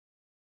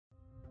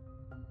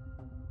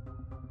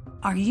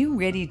Are you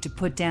ready to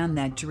put down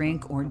that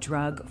drink or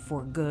drug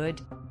for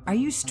good? Are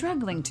you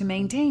struggling to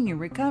maintain your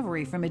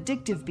recovery from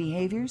addictive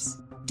behaviors?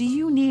 Do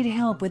you need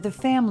help with a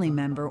family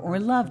member or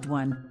loved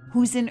one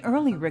who's in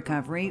early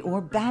recovery or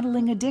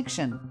battling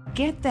addiction?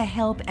 Get the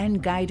help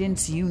and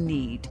guidance you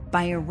need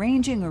by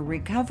arranging a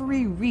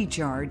Recovery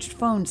Recharged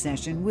phone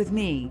session with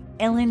me,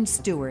 Ellen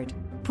Stewart,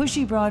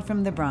 Pushy Broad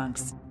from the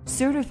Bronx,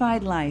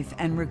 certified life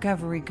and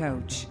recovery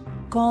coach.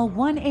 Call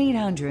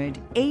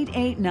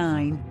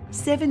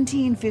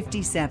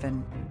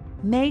 1-800-889-1757.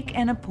 Make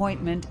an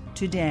appointment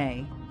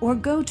today or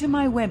go to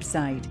my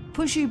website,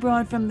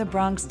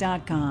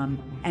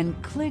 pushybroadfromthebronx.com,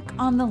 and click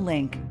on the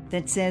link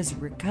that says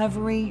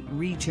Recovery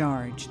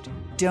Recharged.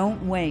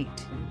 Don't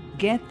wait.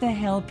 Get the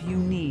help you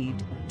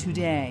need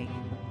today.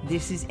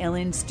 This is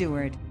Ellen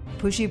Stewart,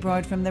 Pushy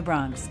Broad from the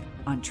Bronx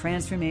on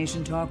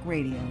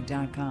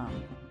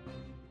TransformationTalkRadio.com.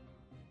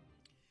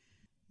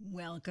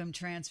 Welcome,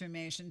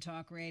 Transformation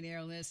Talk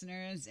Radio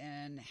listeners,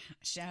 and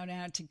shout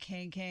out to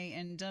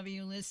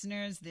KKNW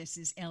listeners. This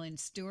is Ellen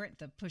Stewart,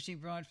 the Pushy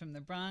Broad from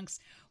the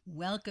Bronx.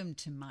 Welcome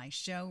to my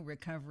show,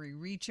 Recovery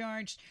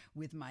Recharged,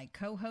 with my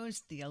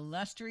co-host, the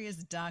illustrious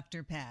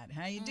Dr. Pat.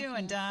 How you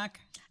doing, Doc?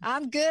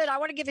 I'm good. I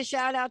want to give a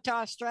shout out to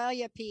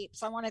Australia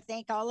peeps. I want to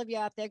thank all of you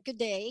out there. Good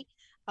day.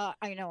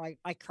 I know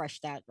I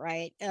crushed that,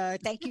 right?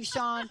 Thank you,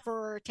 Sean,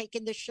 for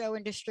taking the show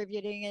and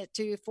distributing it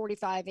to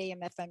 45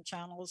 AM FM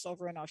channels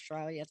over in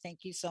Australia.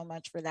 Thank you so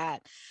much for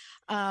that.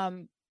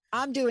 I'm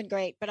doing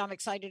great, but I'm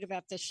excited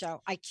about this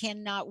show. I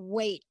cannot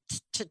wait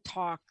to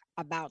talk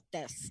about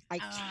this. Go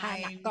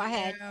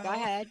ahead.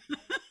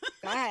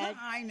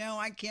 I know.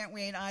 I can't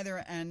wait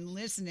either. And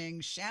listening,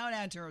 shout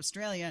out to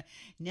Australia.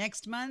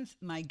 Next month,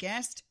 my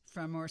guest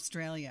from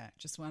Australia.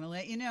 Just want to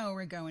let you know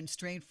we're going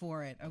straight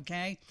for it,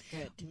 okay?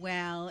 Good.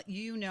 Well,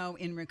 you know,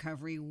 in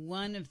recovery,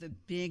 one of the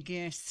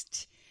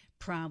biggest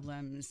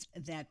problems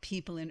that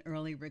people in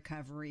early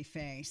recovery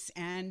face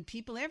and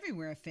people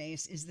everywhere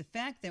face is the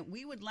fact that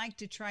we would like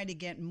to try to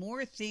get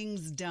more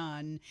things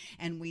done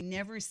and we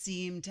never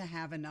seem to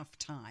have enough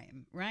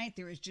time, right?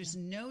 There is just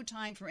no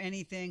time for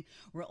anything.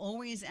 We're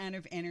always out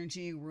of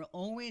energy. We're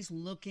always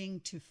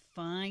looking to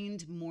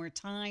find more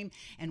time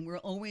and we're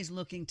always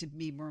looking to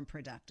be more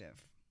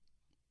productive.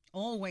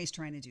 Always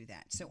trying to do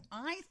that. So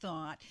I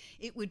thought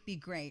it would be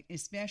great,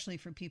 especially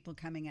for people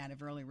coming out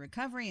of early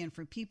recovery and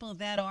for people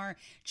that are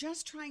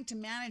just trying to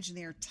manage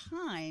their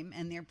time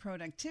and their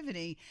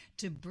productivity,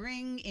 to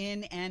bring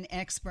in an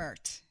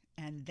expert.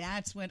 And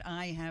that's what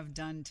I have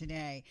done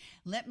today.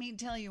 Let me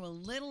tell you a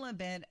little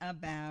bit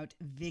about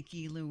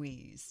Vicki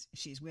Louise.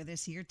 She's with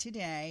us here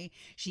today.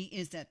 She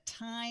is a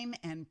time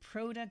and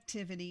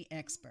productivity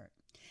expert.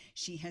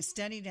 She has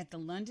studied at the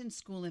London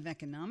School of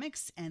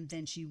Economics, and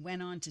then she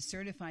went on to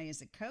certify as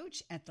a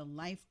coach at the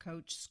Life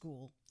Coach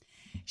School.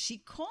 She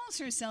calls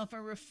herself a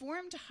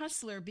reformed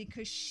hustler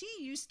because she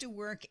used to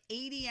work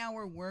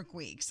 80-hour work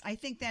weeks. I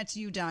think that's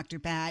you, Dr.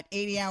 Pat,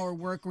 80-hour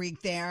work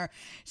week there.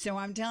 So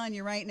I'm telling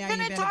you right now, you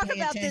better talk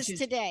about this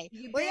today.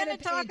 We're going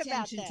to talk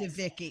about this to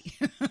Vicki.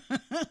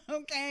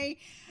 Okay.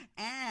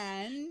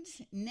 And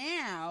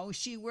now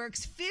she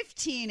works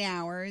 15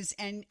 hours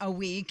a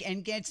week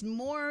and gets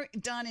more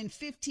done in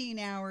 15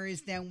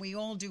 hours than we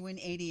all do in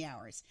 80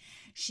 hours.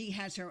 She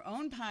has her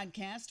own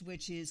podcast,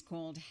 which is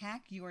called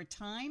Hack Your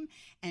Time,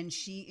 and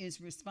she is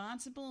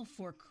responsible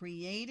for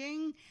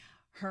creating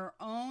her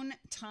own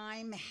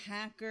time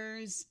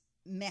hackers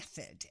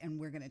method, and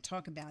we're going to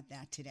talk about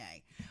that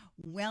today.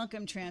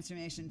 Welcome,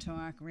 Transformation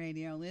Talk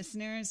Radio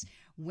listeners.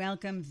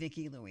 Welcome,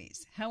 Vicki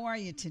Louise. How are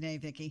you today,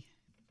 Vicki?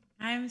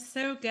 I'm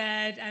so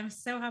good. I'm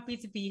so happy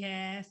to be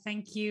here.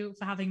 Thank you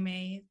for having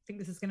me. I think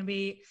this is going to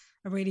be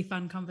a really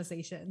fun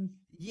conversation.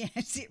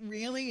 Yes, it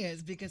really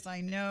is, because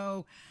I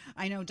know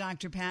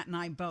Dr. Pat and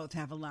I both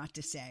have a lot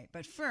to say.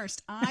 But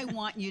first, I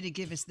want you to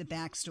give us the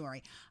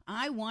backstory.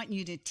 I want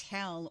you to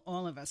tell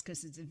all of us,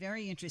 because it's a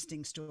very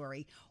interesting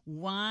story,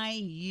 why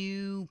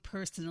you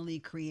personally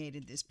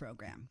created this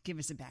program. Give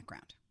us a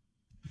background.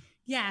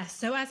 Yeah.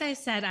 So as I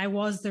said, I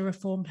was the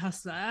reformed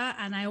hustler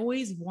and I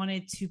always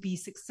wanted to be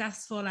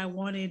successful. I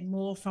wanted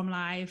more from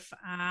life.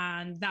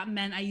 And that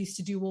meant I used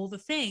to do all the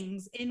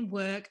things in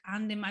work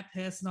and in my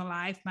personal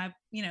life. My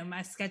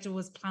schedule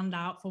was planned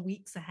out for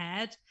weeks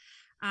ahead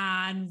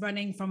and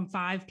running from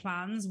 5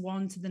 plans,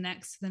 one to the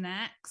next,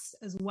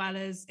 as well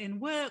as in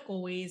work,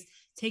 always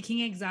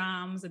taking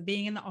exams and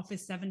being in the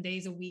office 7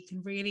 days a week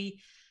and really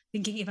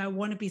thinking, if I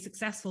want to be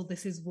successful,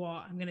 this is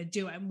what I'm going to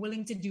do. I'm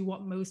willing to do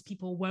what most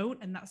people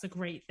won't, and that's a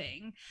great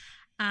thing.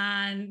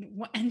 And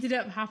what ended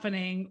up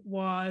happening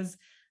was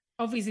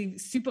obviously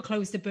super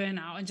close to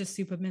burnout and just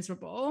super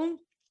miserable.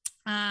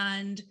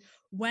 And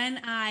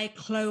when I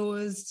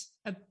closed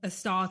a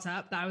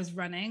startup that I was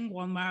running,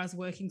 one where I was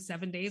working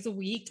 7 days a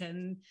week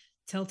and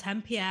till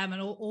 10 p.m.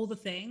 and all the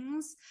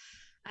things,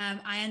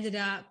 I ended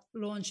up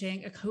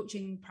launching a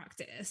coaching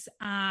practice,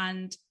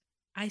 and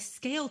I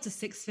scaled to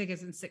 6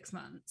 figures in 6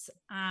 months.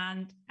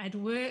 And I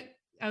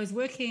was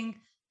working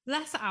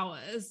less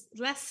hours,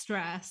 less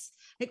stress,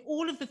 like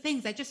all of the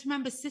things. I just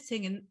remember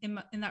sitting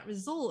in that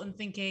result and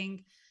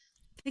thinking,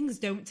 things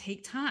don't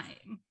take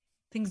time.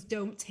 Things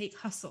don't take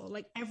hustle.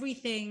 Like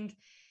everything,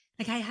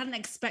 like I hadn't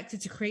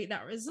expected to create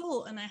that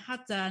result, and I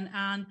had done.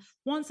 And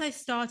once I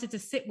started to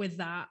sit with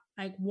that,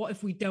 like, what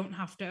if we don't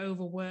have to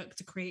overwork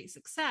to create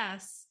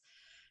success?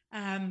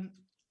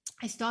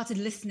 I started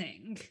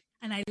listening,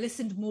 and I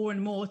listened more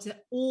and more to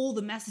all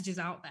the messages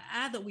out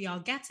there that we are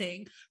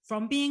getting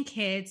from being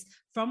kids,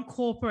 from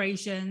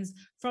corporations,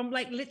 from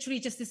like literally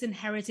just this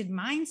inherited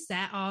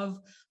mindset of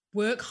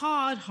work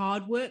hard,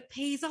 hard work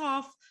pays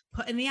off,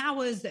 put in the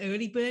hours, the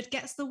early bird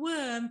gets the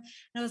worm. And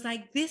I was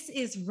like, this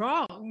is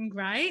wrong,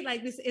 right?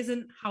 Like, this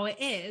isn't how it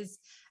is.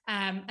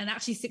 And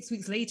actually 6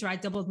 weeks later, I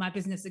doubled my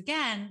business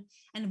again.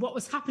 And what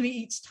was happening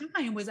each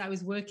time was I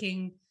was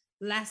working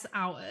less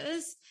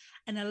hours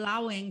and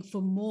allowing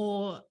for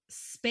more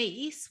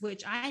space,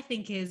 which I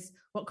think is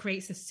what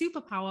creates a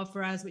superpower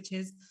for us, which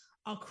is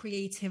our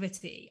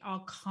creativity,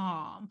 our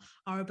calm,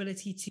 our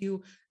ability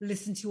to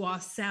listen to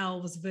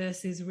ourselves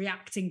versus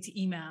reacting to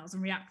emails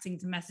and reacting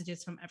to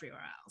messages from everywhere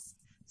else.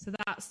 So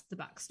that's the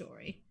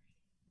backstory.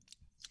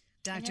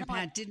 Dr.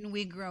 Pat, didn't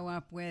we grow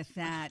up with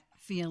that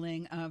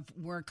feeling of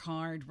work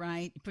hard,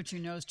 right? Put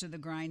your nose to the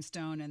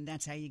grindstone, and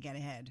that's how you get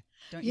ahead.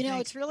 Don't you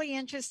think? It's really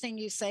interesting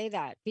you say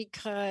that,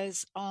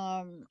 because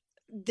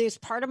there's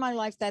part of my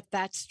life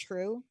that's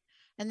true.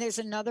 And there's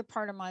another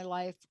part of my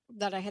life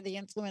that I had the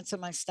influence of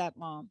my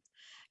stepmom.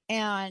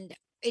 And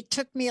it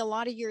took me a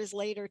lot of years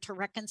later to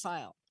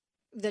reconcile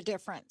the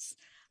difference.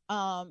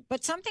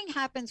 But something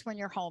happens when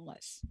you're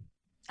homeless.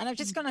 And I'm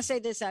just going to say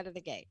this out of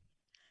the gate.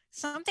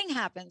 Something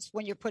happens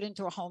when you're put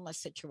into a homeless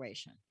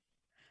situation.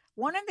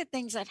 One of the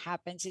things that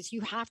happens is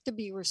you have to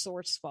be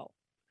resourceful.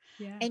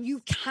 Yeah. And you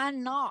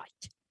cannot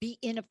be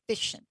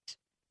inefficient.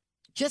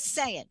 Just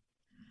saying.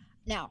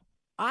 Now,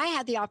 I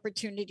had the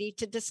opportunity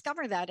to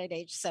discover that at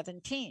age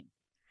 17.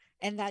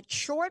 And that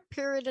short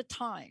period of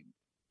time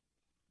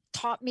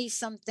taught me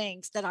some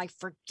things that I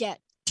forget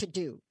to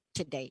do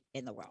today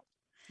in the world.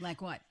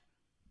 Like what?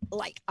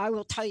 Like, I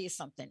will tell you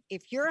something.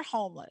 If you're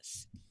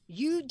homeless,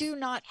 you do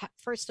not,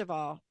 first of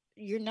all,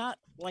 you're not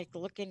like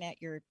looking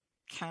at your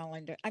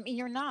calendar. I mean,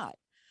 you're not.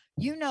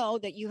 You know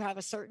that you have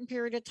a certain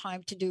period of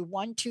time to do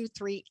 1, 2,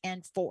 3,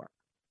 and 4.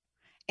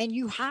 And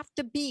you have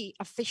to be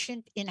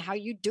efficient in how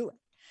you do it.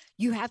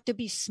 You have to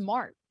be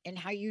smart in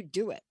how you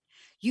do it.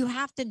 You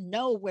have to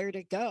know where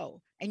to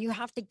go, and you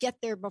have to get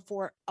there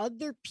before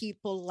other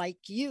people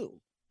like you.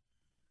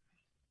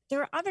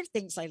 There are other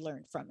things I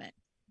learned from it.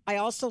 I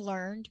also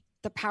learned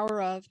the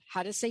power of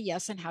how to say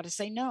yes and how to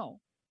say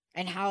no,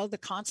 and how the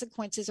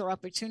consequences or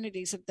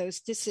opportunities of those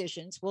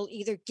decisions will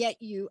either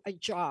get you a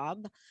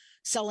job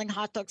selling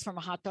hot dogs from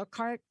a hot dog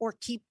cart, or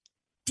keep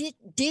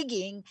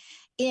digging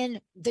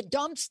in the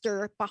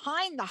dumpster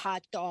behind the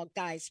hot dog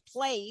guy's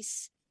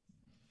place,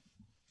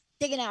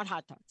 digging out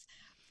hot dogs.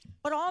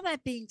 But all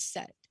that being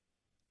said,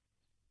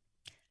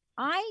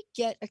 I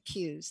get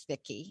accused,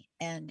 Vicki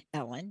and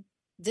Ellen,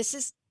 this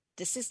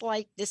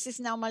is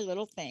now my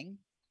little thing.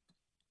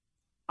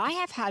 I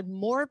have had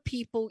more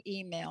people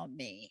email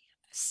me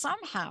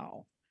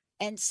somehow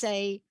and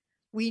say,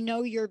 we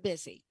know you're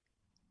busy,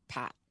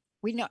 Pat.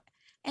 We know.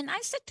 And I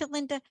said to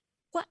Linda,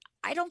 well,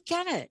 I don't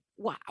get it.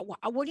 What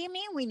do you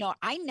mean we know?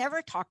 I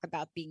never talk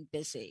about being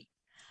busy.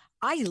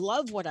 I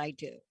love what I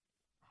do.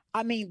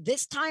 I mean,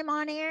 this time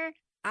on air,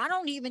 I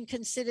don't even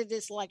consider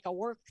this like a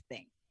work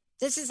thing.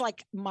 This is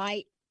like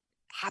my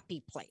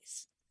happy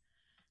place.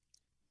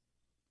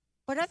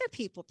 But other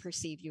people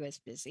perceive you as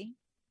busy.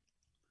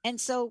 And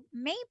so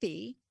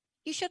maybe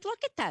you should look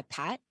at that,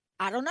 Pat.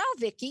 I don't know,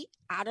 Vicki.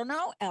 I don't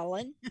know,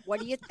 Ellen. What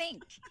do you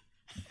think?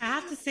 I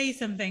have to say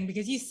something,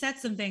 because you said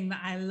something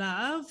that I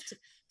loved.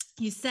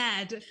 You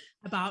said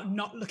about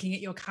not looking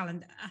at your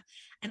calendar.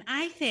 And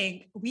I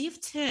think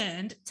we've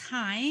turned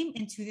time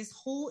into this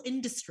whole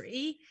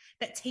industry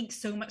that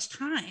takes so much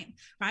time,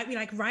 right? We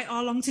like write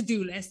our long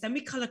to-do list, then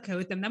we color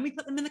code them, then we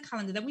put them in the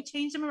calendar, then we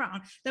change them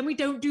around, then we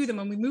don't do them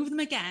and we move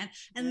them again.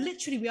 And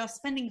literally we are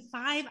spending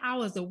 5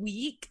 hours a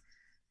week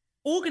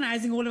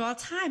organizing all of our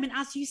time. And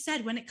as you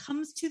said, when it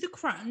comes to the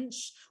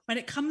crunch, when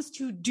it comes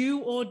to do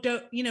or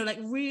don't, like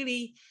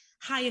really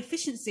high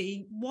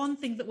efficiency, one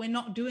thing that we're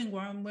not doing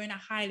when we're in a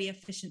highly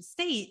efficient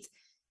state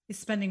is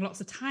spending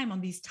lots of time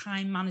on these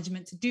time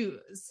management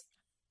to-dos.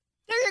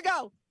 There you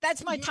go.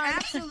 That's my time.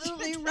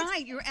 Absolutely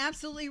right. You're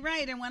absolutely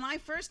right. And when I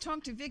first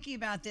talked to Vicki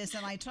about this,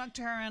 and I talked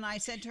to her and I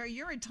said to her,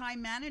 you're a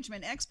time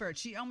management expert.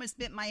 She almost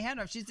bit my head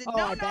off. She said, no.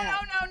 I'm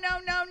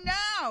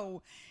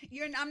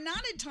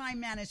not a time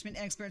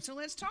management expert. So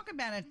let's talk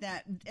about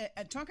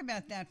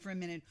that for a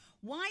minute.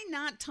 Why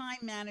not time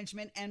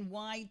management, and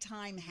why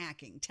time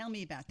hacking? Tell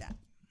me about that.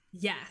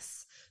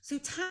 Yes. So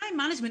time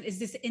management is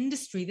this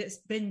industry that's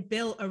been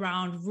built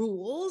around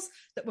rules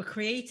that were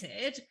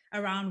created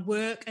around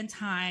work and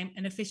time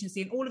and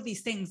efficiency and all of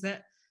these things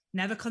that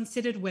never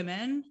considered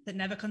women, that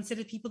never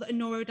considered people that are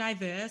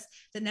neurodiverse,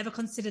 that never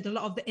considered a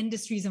lot of the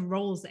industries and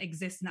roles that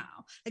exist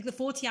now. Like the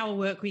 40-hour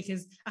work week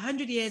is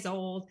 100 years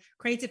old,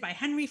 created by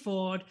Henry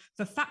Ford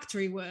for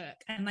factory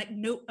work. And like,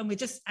 no, and we're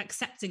just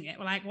accepting it.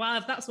 We're like, well,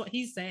 if that's what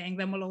he's saying,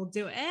 then we'll all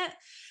do it.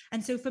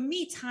 And so for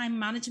me, time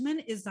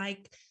management is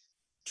like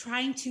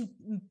trying to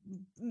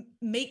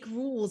make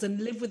rules and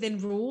live within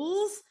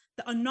rules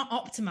that are not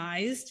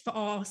optimized for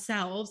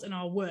ourselves and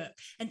our work.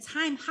 And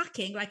time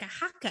hacking, like a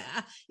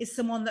hacker, is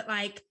someone that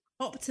like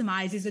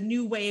optimizes a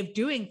new way of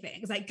doing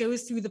things, like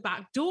goes through the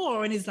back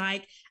door and is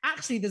like,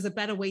 actually, there's a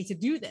better way to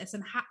do this,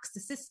 and hacks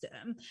the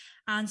system.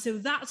 And so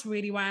that's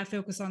really why I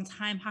focus on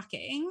time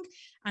hacking.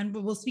 And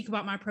we'll speak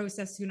about my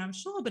process soon, I'm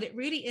sure, but it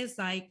really is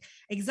like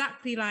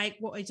exactly like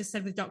what I just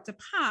said with Dr.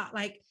 Pat,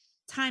 like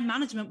time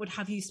management would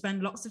have you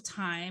spend lots of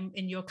time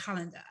in your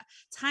calendar.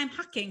 Time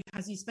hacking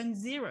has you spend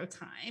zero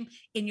time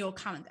in your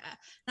calendar.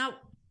 Now,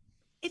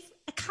 if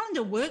a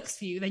calendar works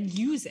for you, then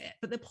use it.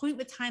 But the point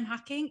with time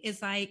hacking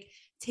is like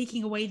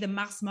taking away the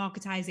mass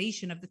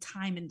marketization of the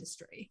time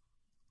industry.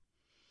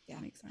 Yeah,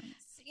 makes sense.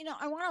 You know,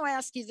 I want to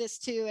ask you this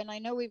too, and I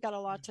know we've got a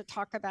lot to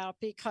talk about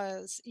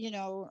because,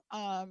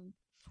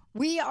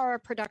 we are a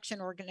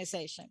production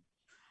organization.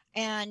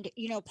 And,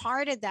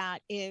 part of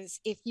that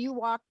is if you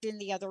walked in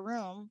the other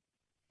room,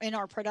 in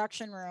our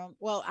production room,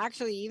 well,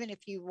 actually, even if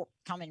you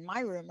come in my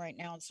room right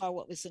now and saw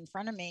what was in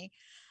front of me,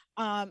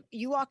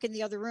 you walk in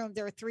the other room,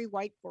 there are 3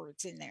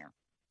 whiteboards in there.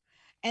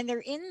 And they're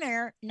in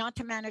there not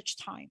to manage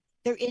time.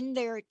 They're in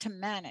there to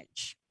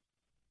manage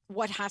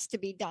what has to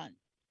be done.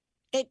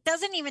 It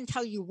doesn't even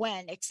tell you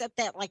when, except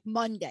that like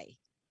Monday,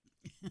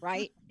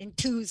 right? And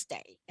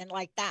Tuesday and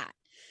like that,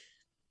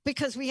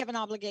 because we have an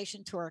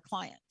obligation to our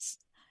clients.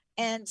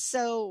 And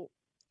so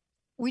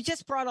we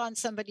just brought on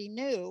somebody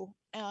new,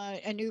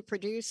 a new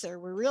producer.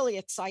 We're really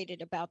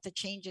excited about the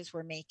changes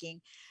we're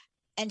making.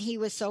 And he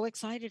was so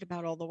excited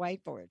about all the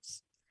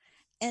whiteboards.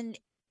 And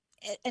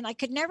I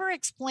could never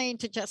explain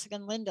to Jessica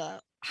and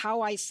Linda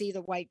how I see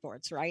the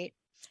whiteboards, right?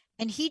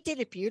 And he did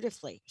it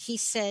beautifully. He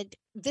said,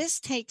 this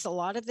takes a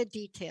lot of the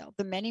detail,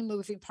 the many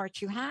moving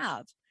parts you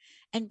have,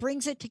 and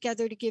brings it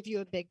together to give you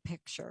a big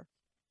picture.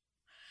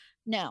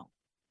 Now,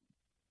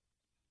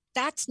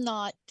 that's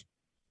not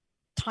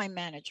time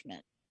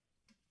management.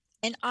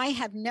 And I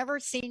have never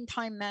seen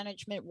time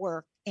management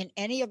work in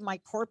any of my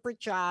corporate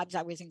jobs.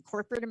 I was in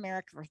corporate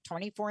America for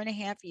 24 and a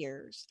half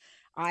years.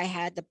 I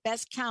had the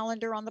best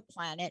calendar on the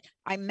planet.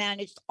 I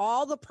managed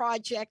all the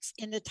projects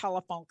in the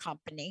telephone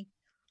company,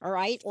 all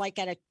right, like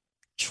at $1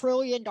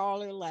 trillion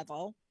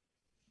level.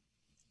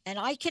 And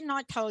I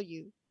cannot tell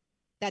you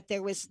that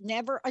there was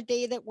never a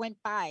day that went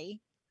by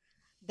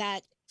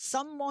that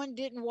someone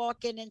didn't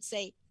walk in and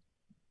say,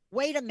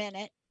 wait a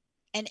minute,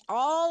 and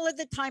all of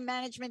the time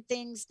management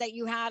things that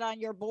you had on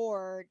your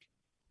board,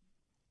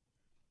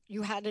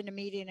 you had an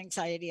immediate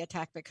anxiety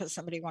attack because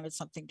somebody wanted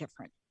something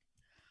different.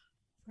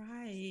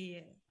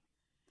 Right.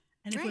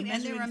 And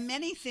there are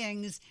many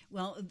things.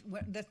 Well,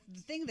 the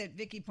thing that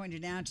Vicki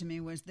pointed out to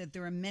me was that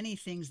there are many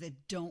things that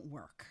don't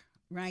work,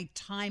 right?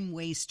 Time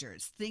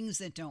wasters, things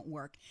that don't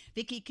work.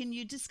 Vicki, can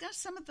you discuss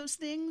some of those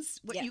things,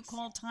 what you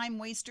call time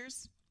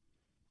wasters?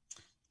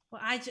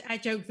 Well, I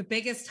joke the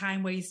biggest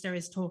time waster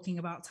is talking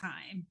about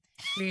time,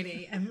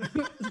 really. And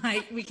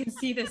like we can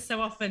see this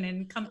so often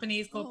in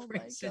companies,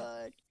 corporations. Oh my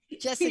God.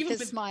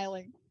 Jessica's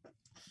smiling.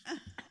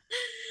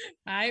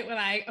 Right? We're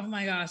like, oh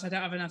my gosh, I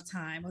don't have enough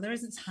time. Well, there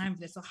isn't time for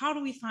this. So how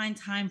do we find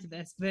time for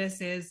this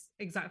versus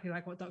exactly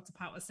like what Dr.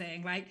 Pat was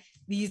saying? Like,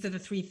 these are the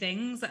 3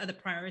 things that are the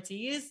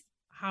priorities.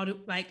 How do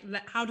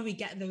we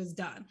get those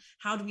done?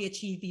 How do we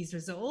achieve these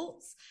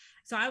results?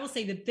 So I will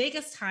say the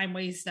biggest time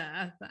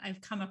waster that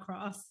I've come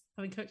across,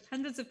 having coached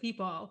hundreds of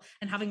people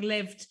and having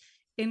lived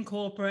in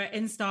corporate,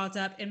 in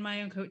startup, in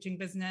my own coaching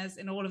business,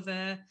 in all of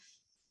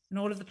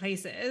the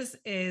places,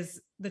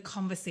 is the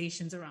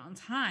conversations around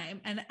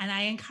time. And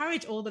I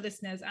encourage all the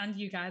listeners and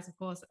you guys, of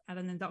course,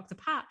 Ellen and Dr.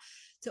 Pat,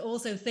 to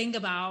also think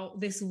about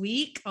this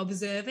week,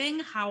 observing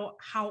how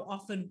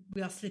often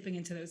we are slipping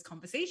into those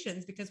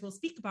conversations, because we'll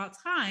speak about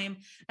time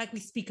like we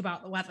speak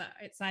about the weather.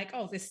 It's like,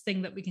 oh, this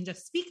thing that we can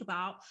just speak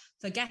about,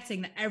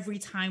 forgetting that every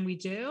time we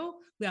do,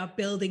 we are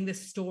building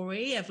this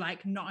story of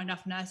like not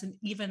enoughness, and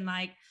even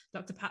like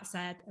Dr. Pat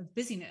said, of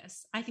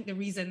busyness. I think the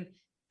reason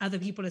other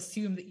people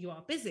assume that you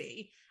are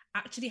busy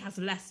actually has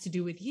less to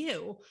do with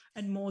you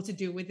and more to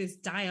do with this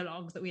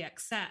dialogue that we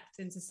accept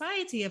in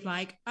society of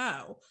like,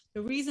 oh,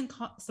 the reason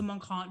someone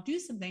can't do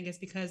something is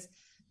because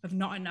of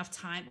not enough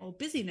time or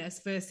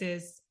busyness,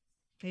 versus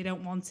they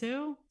don't want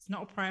to. It's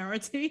not a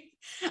priority.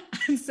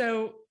 And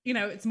so,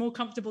 it's more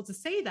comfortable to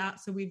say that.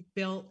 So we've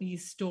built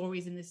these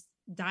stories and this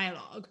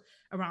dialogue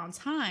around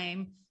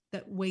time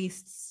that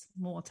wastes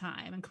more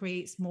time and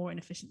creates more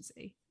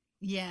inefficiency.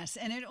 Yes.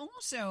 And it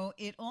also,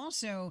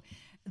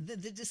 the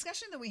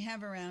discussion that we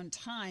have around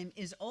time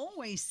is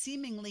always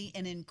seemingly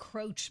an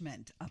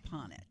encroachment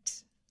upon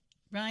it,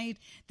 right?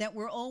 That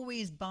we're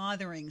always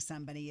bothering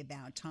somebody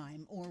about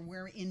time, or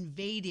we're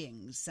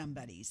invading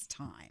somebody's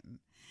time.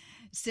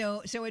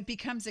 So it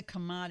becomes a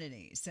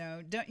commodity.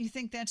 So don't you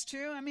think that's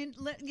true? I mean,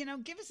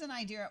 give us an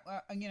idea.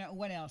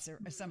 What else are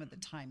some of the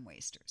time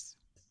wasters?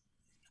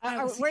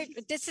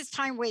 Wait, this is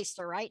time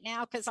waster right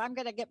now because I'm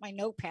going to get my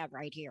notepad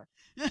right here.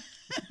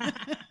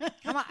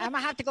 I'm gonna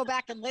have to go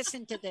back and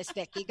listen to this,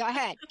 Vicki. Go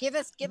ahead, give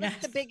us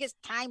the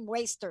biggest time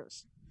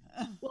wasters.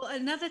 Well,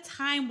 another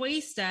time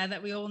waster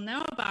that we all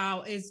know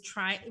about is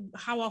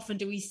how often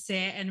do we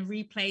sit and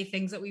replay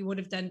things that we would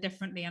have done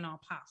differently in our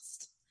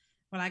past?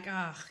 We're like,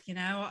 I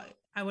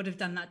would have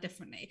done that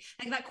differently.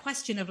 Like that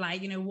question of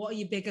like, what are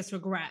your biggest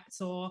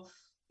regrets, or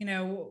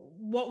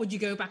what would you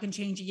go back and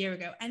change a year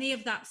ago? Any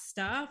of that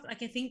stuff.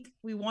 Like, I think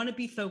we want to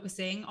be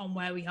focusing on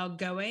where we are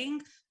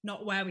going,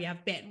 not where we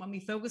have been. When we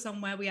focus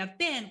on where we have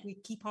been, we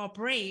keep our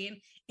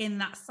brain in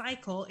that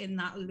cycle, in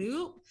that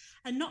loop.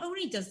 And not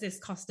only does this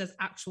cost us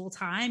actual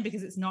time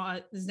because there's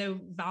no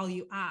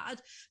value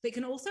add, but it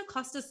can also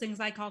cost us things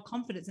like our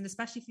confidence. And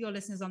especially for your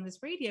listeners on this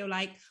radio,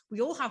 like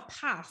we all have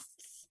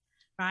pasts,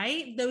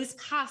 right? Those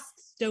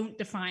pasts don't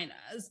define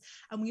us.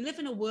 And we live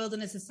in a world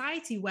and a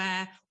society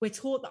where we're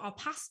taught that our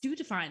pasts do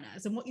define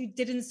us, and what you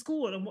did in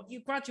school and what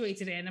you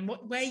graduated in and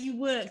where you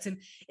worked.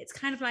 And it's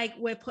kind of like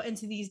we're put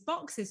into these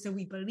boxes so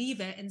we believe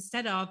it,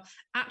 instead of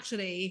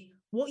actually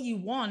what you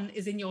want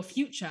is in your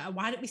future.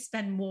 Why don't we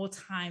spend more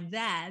time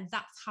there?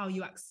 That's how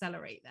you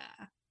accelerate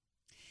there.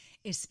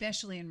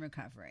 Especially in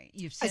recovery.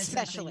 You've said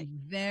something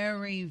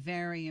very,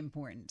 very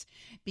important,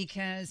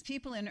 because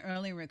people in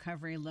early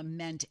recovery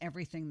lament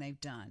everything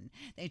they've done.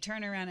 They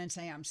turn around and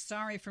say, I'm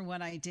sorry for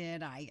what I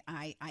did. I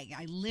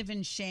live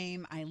in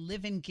shame. I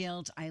live in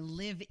guilt. I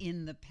live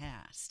in the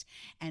past.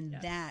 And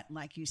that,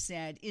 like you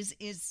said, is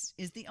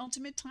the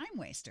ultimate time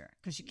waster,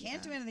 because you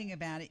can't do anything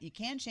about it. You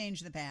can't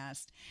change the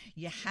past.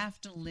 You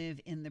have to live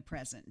in the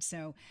present.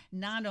 So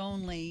not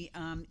only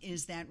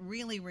is that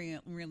really,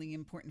 really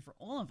important for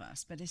all of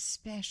us, but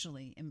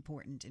especially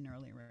important in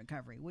early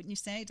recovery. Wouldn't you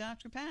say,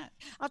 Dr. Pat?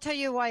 I'll tell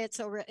you why it's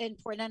so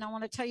important. And I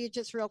want to tell you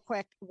just real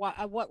quick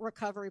what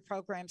recovery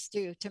programs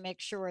do to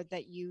make sure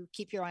that you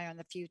keep your eye on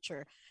the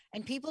future.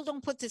 And people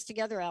don't put this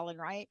together, Ellen,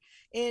 right?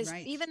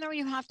 Even though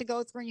you have to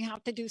go through and you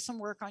have to do some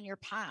work on your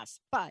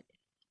past, but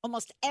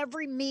almost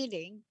every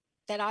meeting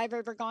that I've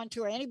ever gone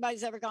to or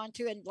anybody's ever gone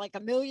to, and like a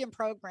million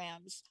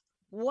programs,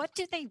 what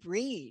do they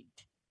read?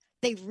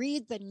 They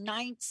read the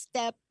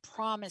 9-step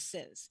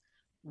promises.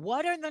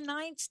 What are the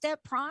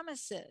 9-step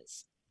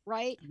promises?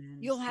 Right?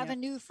 You'll have a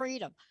new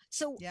freedom.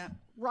 So,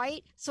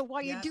 right? So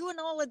while you're doing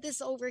all of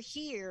this over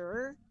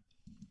here,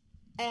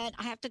 and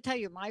I have to tell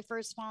you, my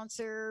first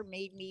sponsor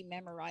made me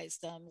memorize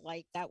them.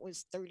 Like that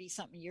was 30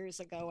 something years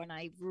ago. And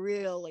I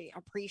really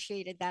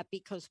appreciated that,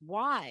 because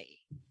why?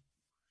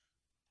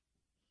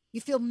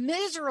 You feel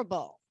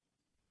miserable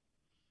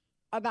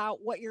about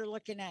what you're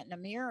looking at in the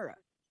mirror.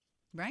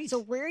 Right. So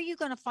where are you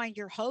going to find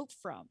your hope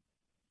from?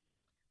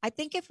 I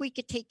think if we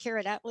could take care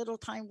of that little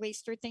time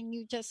waster thing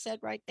you just said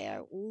right there,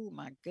 oh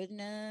my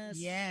goodness.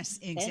 Yes,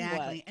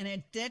 exactly.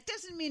 And that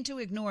doesn't mean to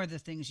ignore the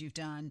things you've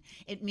done.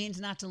 It means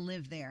not to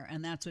live there.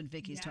 And that's what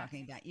Vicki's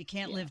talking about. You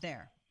can't live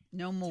there.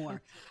 No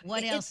more.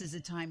 What else is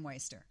a time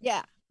waster?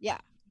 Yeah.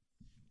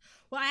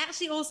 Well, I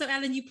actually also,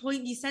 Ellen,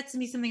 you said to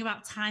me something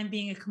about time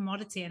being a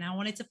commodity, and I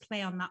wanted to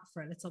play on that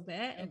for a little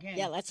bit. Okay.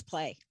 Yeah, let's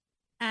play.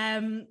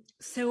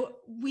 So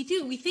we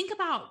think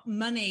about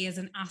money as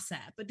an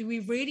asset, but do we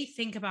really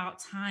think about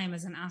time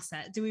as an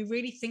asset? Do we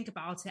really think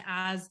about it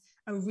as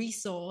a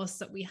resource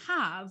that we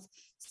have?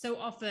 So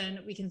often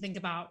we can think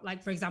about,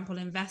 like, for example,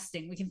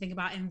 investing. We can think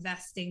about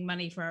investing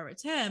money for a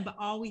return, but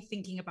are we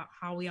thinking about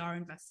how we are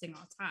investing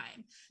our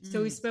time?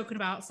 So we've spoken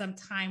about some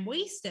time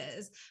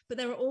wasters, but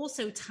there are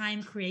also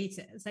time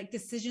creators, like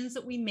decisions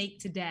that we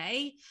make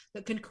today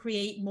that can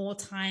create more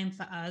time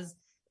for us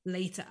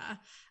later.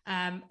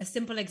 A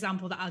simple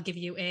example that I'll give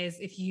you is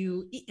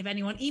if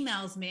anyone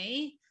emails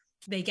me,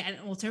 they get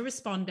an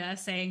autoresponder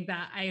saying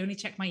that I only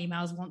check my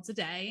emails once a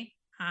day.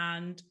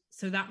 And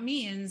so that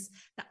means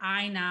that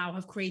I now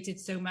have created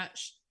so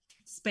much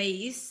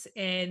space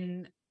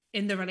in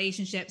the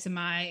relationships in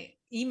my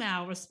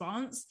email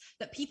response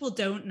that people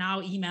don't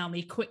now email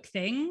me quick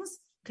things,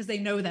 because they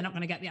know they're not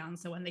going to get the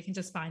answer when they can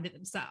just find it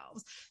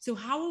themselves. So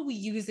how are we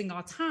using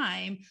our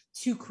time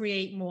to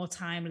create more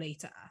time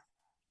later?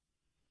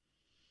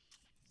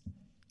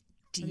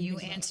 Do you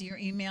answer your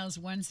emails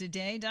once a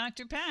day,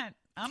 Dr. Pat?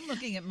 I'm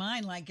looking at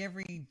mine like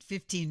every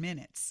 15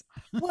 minutes.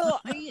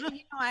 Well,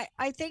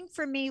 I think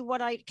for me,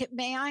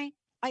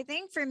 I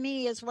think for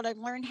me is what I've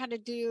learned how to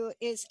do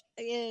is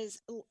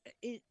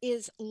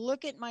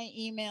look at my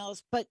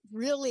emails, but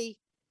really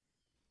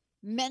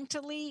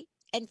mentally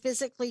and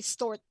physically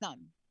sort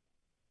them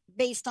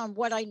based on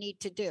what I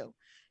need to do.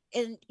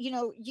 And,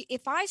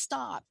 if I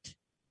stopped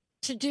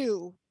to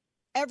do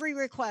every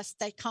request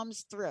that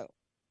comes through,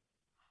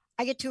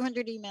 I get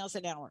 200 emails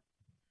an hour.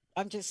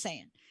 I'm just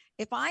saying,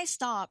 if I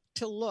stop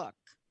to look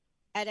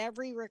at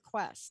every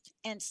request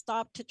and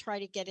stop to try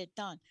to get it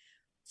done.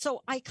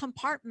 So I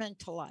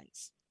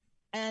compartmentalize,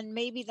 and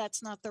maybe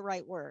that's not the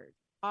right word.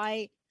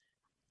 I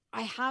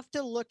have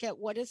to look at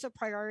what is a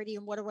priority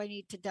and what do I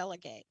need to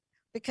delegate.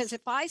 Because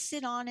if I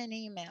sit on an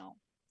email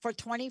for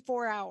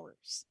 24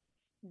 hours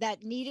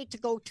that needed to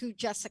go to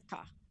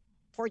Jessica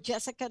for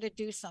Jessica to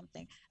do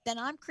something, then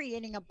I'm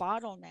creating a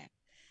bottleneck.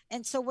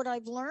 And so what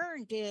I've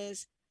learned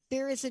is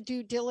there is a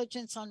due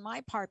diligence on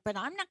my part, but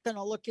I'm not going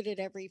to look at it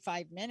every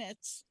 5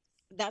 minutes.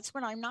 That's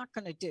what I'm not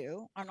going to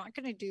do. I'm not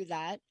going to do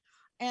that.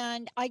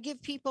 And I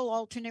give people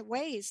alternate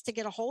ways to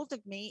get a hold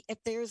of me if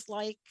there's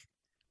like,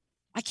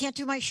 I can't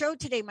do my show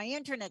today, my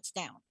internet's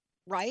down,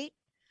 right?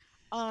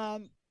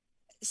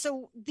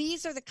 So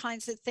these are the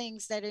kinds of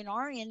things that in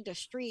our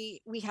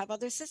industry, we have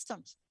other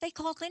systems. They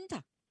call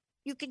Linda.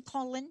 You can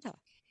call Linda.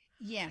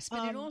 Yes,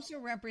 but it also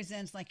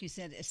represents, like you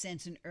said, a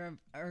sense of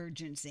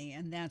urgency,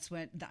 and that's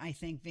what I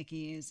think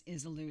Vicki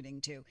is alluding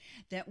to.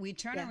 That we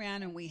turn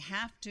around and we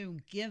have to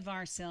give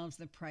ourselves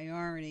the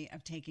priority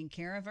of taking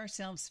care of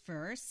ourselves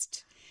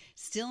first,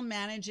 still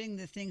managing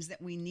the things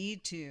that we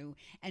need to,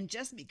 and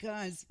just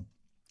because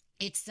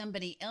it's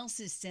somebody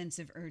else's sense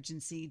of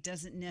urgency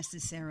doesn't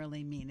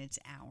necessarily mean it's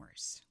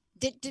ours.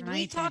 Did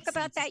we talk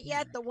about that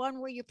yet? The one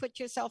where you put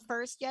yourself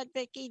first yet,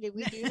 Vicki? Did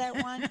we do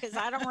that one? Because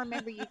I don't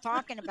remember you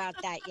talking about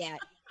that yet.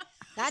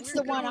 That's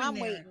the one I'm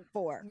waiting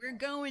for. We're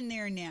going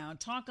there now.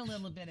 Talk a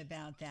little bit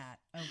about that,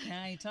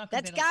 okay?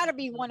 That's got to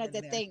be one of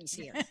the things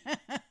here.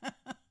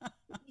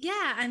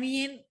 Yeah, I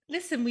mean,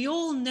 listen, we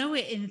all know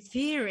it in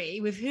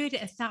theory. We've heard it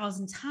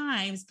 1,000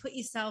 times. Put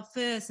yourself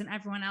first and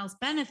everyone else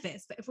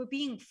benefits. But if we're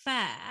being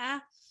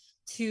fair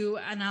to,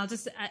 and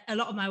a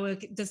lot of my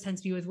work does tend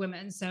to be with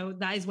women, so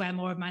that is where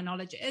more of my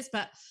knowledge is.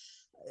 But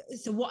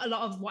so a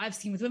lot of what I've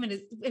seen with women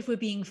is, if we're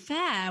being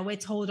fair, we're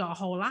told our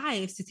whole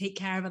lives to take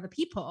care of other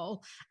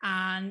people,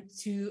 and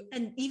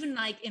even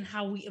like in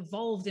how we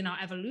evolved in our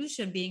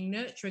evolution, being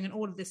nurturing and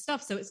all of this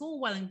stuff. So it's all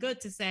well and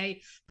good to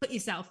say, put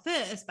yourself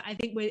first, but I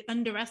think we're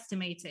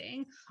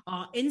underestimating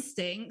our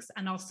instincts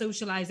and our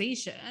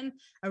socialization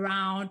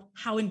around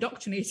how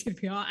indoctrinated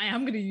we are. I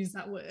am going to use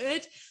that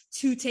word,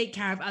 to take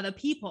care of other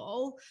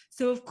people.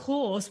 So of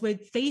course we're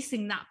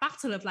facing that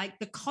battle of like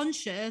the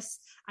conscious,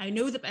 I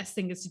know the best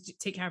thing is to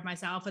take care of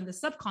myself, and the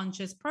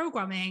subconscious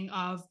programming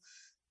of,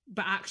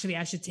 but actually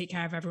I should take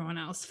care of everyone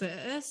else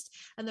first.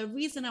 And the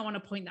reason I want to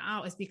point that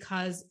out is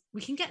because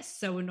we can get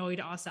so annoyed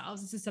at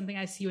ourselves. This is something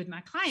I see with my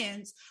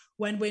clients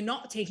when we're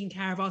not taking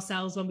care of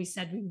ourselves when we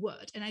said we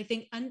would. And I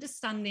think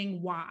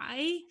understanding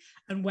why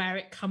and where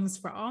it comes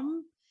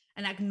from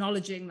and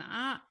acknowledging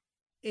that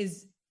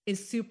is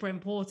super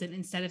important,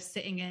 instead of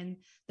sitting in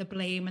the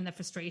blame and the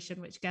frustration,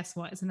 which guess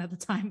what, is another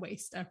time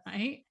waster,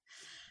 right?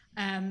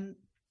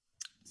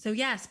 So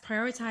yes,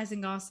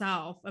 prioritizing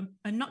ourselves,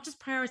 and not just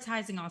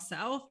prioritizing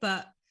ourselves,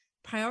 but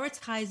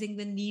prioritizing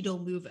the needle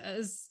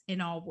movers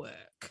in our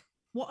work.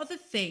 What are the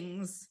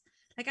things,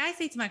 like I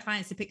say to my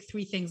clients to pick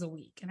 3 things a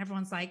week, and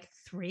everyone's like,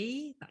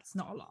 3? That's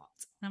not a lot.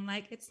 And I'm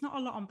like, it's not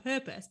a lot on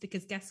purpose,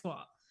 because guess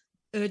what?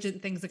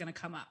 Urgent things are going to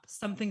come up.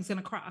 Something's going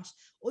to crash.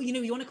 Or,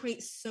 you want to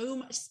create so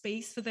much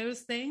space for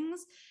those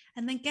things.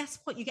 And then guess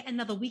what? You get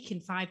another week in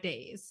 5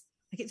 days.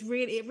 Like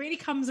it really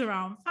comes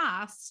around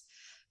fast.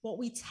 What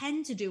we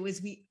tend to do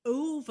is we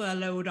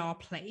overload our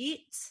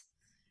plate,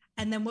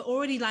 and then we're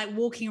already like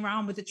walking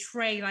around with a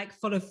tray like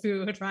full of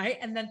food, right?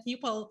 And then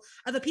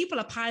other people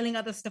are piling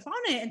other stuff on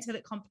it until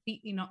it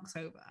completely knocks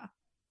over.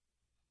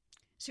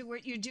 So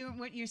what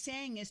you're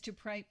saying is to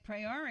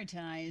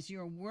prioritize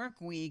your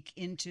work week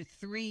into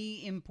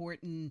 3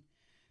 important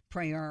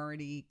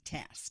priority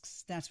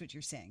tasks. That's what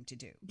you're saying to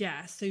do.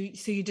 Yeah. So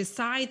you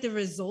decide the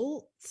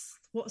results.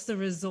 What's the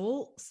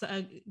results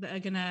that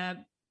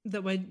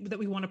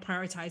we want to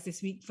prioritize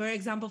this week? For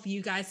example, for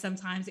you guys,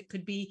 sometimes it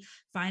could be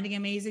finding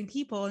amazing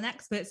people and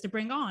experts to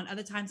bring on.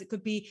 Other times it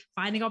could be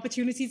finding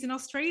opportunities in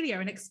Australia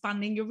and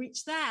expanding your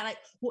reach there. Like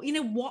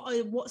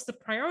what's the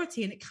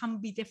priority? And it can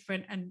be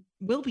different and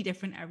will be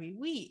different every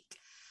week.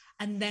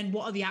 And then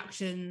what are the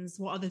actions?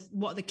 What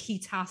are the key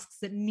tasks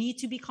that need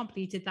to be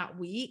completed that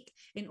week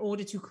in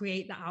order to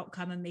create that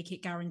outcome and make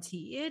it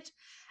guaranteed?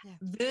 Yeah.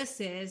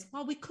 Versus,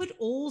 well, we could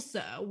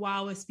also,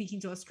 while we're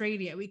speaking to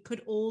Australia, we could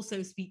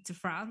also speak to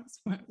France,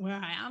 where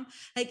I am.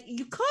 Like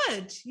you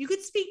could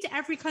speak to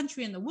every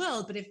country in the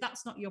world, but if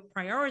that's not your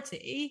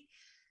priority,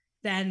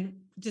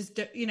 then just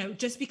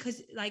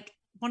because, like,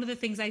 one of the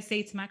things I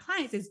say to my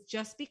clients is,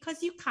 just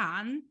because you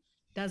can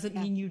doesn't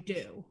mean you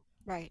do.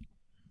 Right.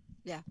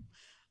 Yeah.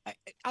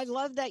 I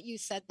love that you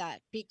said that,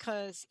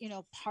 because,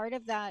 part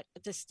of that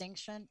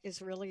distinction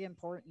is really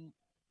important.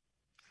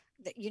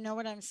 You know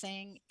what I'm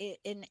saying?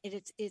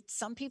 It's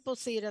some people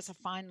see it as a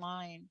fine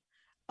line.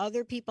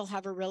 Other people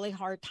have a really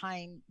hard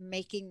time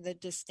making the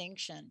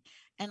distinction.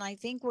 And I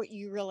think what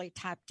you really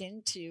tapped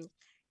into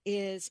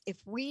is, if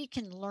we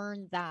can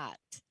learn that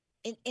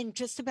in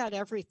just about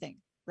everything,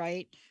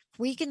 right? If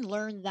we can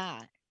learn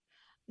that,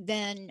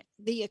 then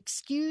the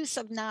excuse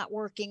of not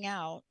working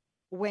out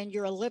when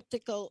your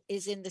elliptical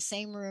is in the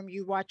same room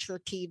you watch your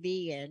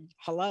TV in,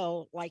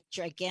 like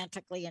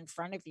gigantically in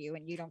front of you,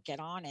 and you don't get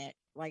on it.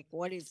 Like,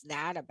 what is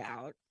that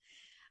about?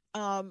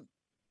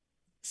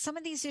 Some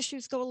of these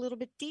issues go a little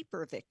bit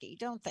deeper, Vicki,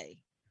 don't they?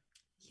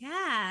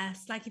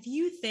 Yes. Like if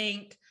you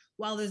think,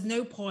 well, there's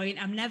no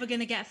point. I'm never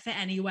going to get fit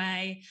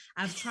anyway.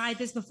 I've tried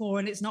this before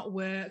and it's not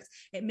worked.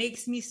 It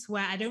makes me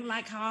sweat. I don't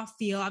like how I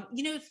feel.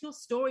 If your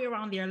story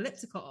around the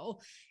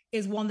elliptical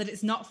is one that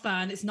it's not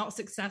fun, it's not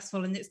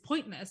successful, and it's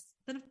pointless,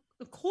 then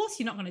of course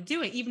you're not going to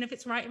do it, even if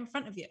it's right in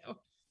front of you.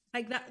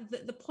 Like that,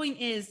 the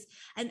point is,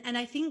 and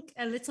I think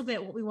a little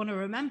bit what we want to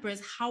remember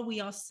is how we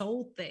are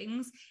sold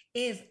things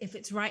is if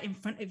it's right in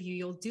front of you,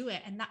 you'll do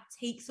it. And that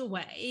takes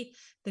away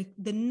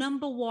the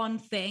number one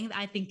thing that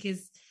I think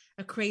is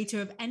a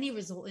creator of any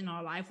result in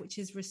our life, which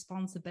is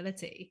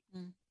responsibility.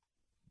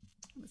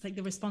 It's like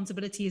the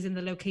responsibility is in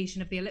the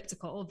location of the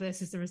elliptical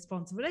versus the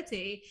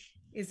responsibility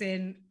is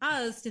in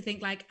us to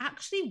think like,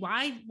 actually,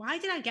 why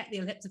did I get the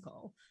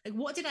elliptical? Like,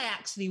 what did I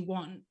actually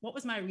want? What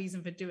was my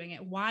reason for doing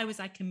it? Why was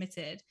I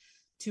committed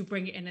to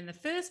bring it in the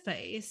first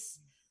place?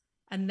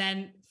 And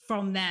then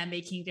from there,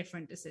 making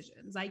different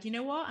decisions. Like, you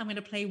know what? I'm going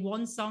to play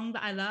one song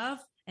that I love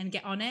and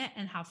get on it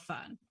and have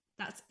fun.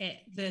 That's it.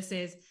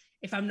 Versus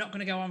if I'm not going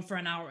to go on for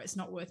an hour, it's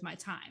not worth my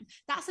time.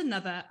 That's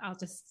another, I'll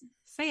just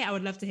say it. I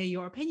would love to hear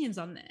your opinions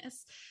on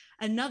this.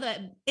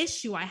 Another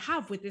issue I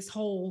have with this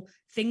whole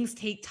things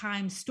take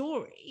time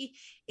story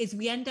is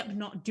we end up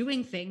not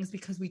doing things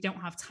because we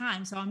don't have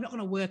time. So I'm not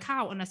going to work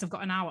out unless I've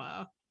got an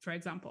hour, for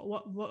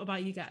example. What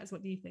about you guys?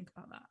 What do you think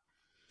about that?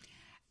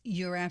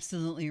 You're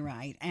absolutely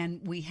right.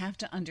 And we have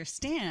to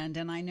understand,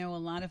 and I know a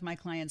lot of my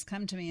clients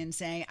come to me and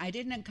say, I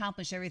didn't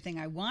accomplish everything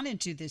I wanted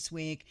to this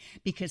week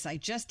because I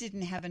just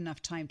didn't have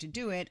enough time to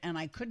do it, and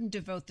I couldn't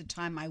devote the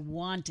time I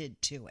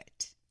wanted to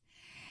it.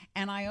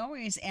 And I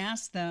always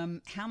ask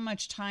them, how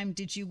much time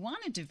did you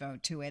want to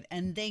devote to it?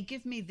 And they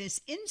give me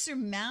this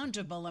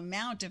insurmountable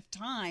amount of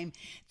time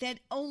that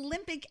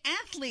Olympic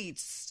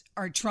athletes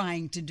are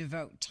trying to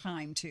devote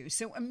time to.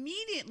 So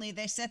immediately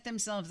they set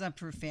themselves up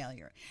for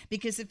failure,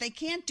 because if they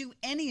can't do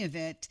any of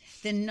it,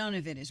 then none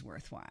of it is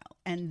worthwhile.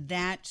 And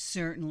that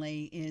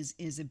certainly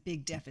is a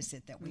big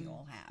deficit that we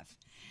all have.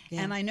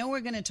 Yeah. And I know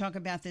we're going to talk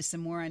about this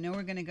some more. I know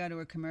we're going to go to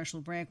a commercial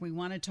break. We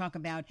want to talk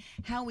about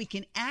how we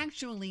can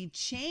actually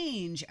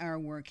change our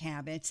work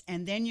habits.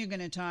 And then you're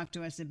going to talk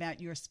to us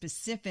about your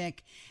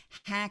specific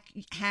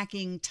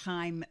hacking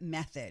time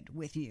method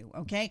with you.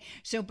 Okay.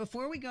 So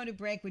before we go to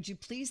break, would you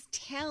please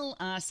tell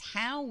us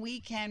how we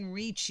can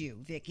reach you,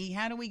 Vicki?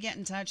 How do we get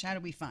in touch? How do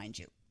we find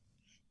you?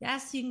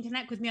 Yes, you can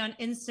connect with me on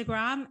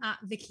Instagram at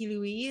Vicki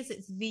Louise.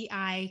 It's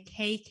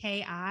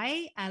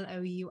VIKKILOUISE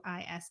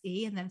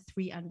and then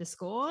 3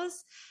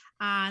 underscores.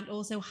 And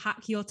also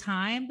Hack Your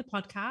Time, the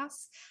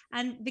podcast,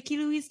 and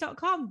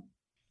VickiLouise.com.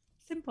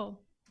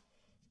 Simple.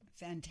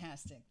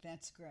 Fantastic.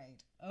 That's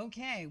great.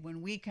 Okay,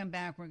 when we come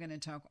back, we're going to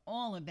talk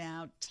all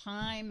about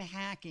time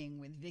hacking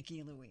with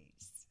Vicki Louise.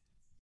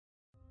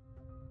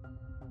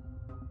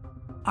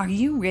 Are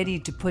you ready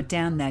to put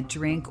down that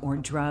drink or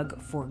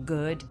drug for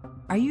good?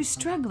 Are you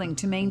struggling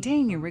to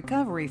maintain your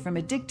recovery from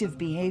addictive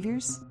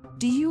behaviors?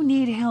 Do you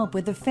need help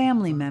with a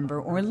family member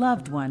or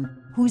loved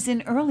one who's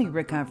in early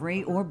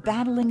recovery or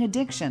battling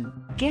addiction?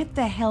 Get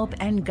the help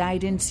and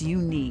guidance you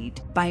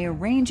need by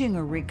arranging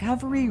a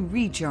Recovery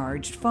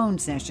Recharged phone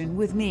session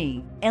with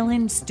me,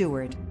 Ellen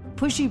Stewart,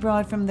 Pushy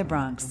Broad from the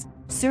Bronx,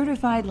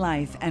 certified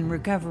life and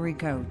recovery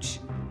coach.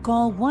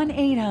 Call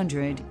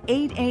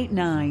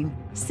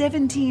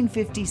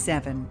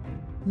 1-800-889-1757.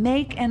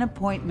 Make an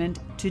appointment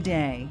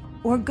today.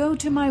 Or go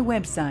to my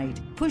website,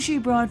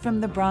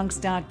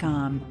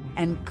 pushybroadfromthebronx.com,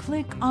 and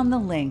click on the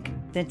link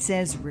that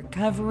says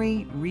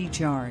Recovery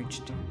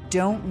Recharged.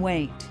 Don't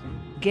wait.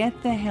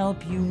 Get the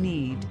help you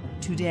need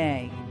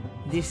today.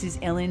 This is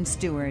Ellen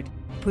Stewart,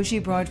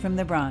 Pushy Broad from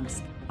the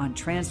Bronx, on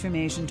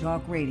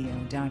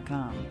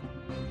TransformationTalkRadio.com.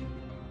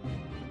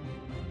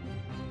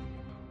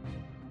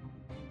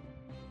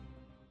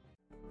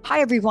 Hi,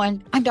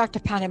 everyone. I'm Dr.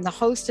 Pat. I'm the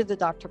host of the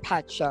Dr.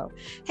 Pat Show.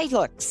 Hey,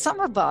 look, some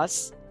of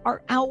us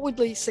are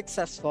outwardly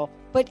successful,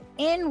 but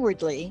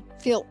inwardly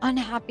feel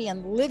unhappy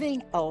and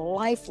living a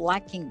life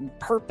lacking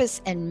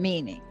purpose and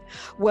meaning.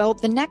 Well,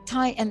 The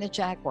Necktie and the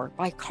Jaguar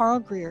by Carl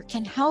Greer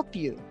can help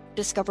you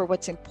discover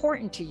what's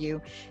important to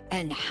you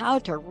and how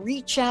to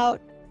reach out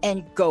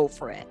and go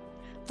for it.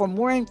 For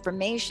more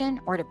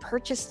information or to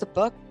purchase the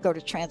book, go to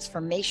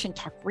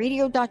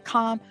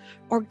TransformationTalkRadio.com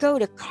or go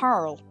to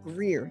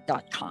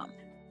carlgreer.com.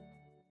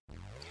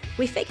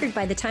 We figured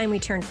by the time we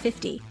turned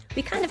 50,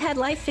 we kind of had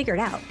life figured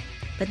out.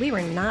 But we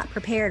were not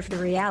prepared for the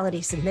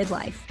realities of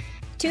midlife.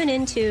 Tune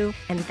into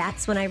And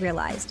That's When I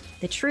Realized,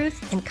 the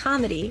truth and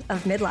comedy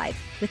of midlife,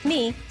 with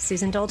me,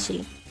 Susan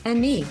Dolce. And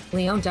me,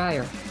 Leon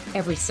Dyer,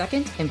 every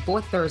second and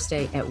fourth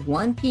Thursday at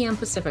 1 p.m.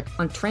 Pacific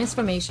on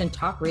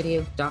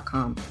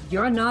TransformationTalkRadio.com.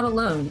 You're not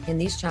alone in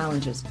these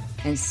challenges,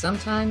 and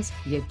sometimes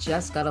you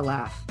just gotta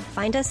laugh.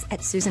 Find us at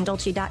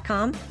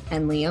SusanDolce.com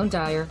and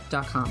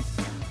LeonDyer.com.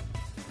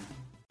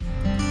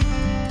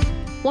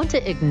 Want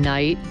to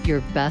ignite your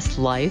best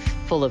life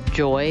full of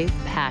joy,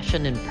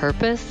 passion, and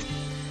purpose?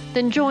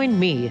 Then join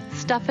me,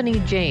 Stephanie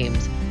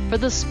James, for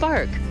The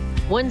Spark,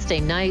 Wednesday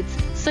nights,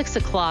 6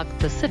 o'clock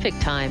Pacific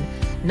Time,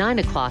 9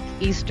 o'clock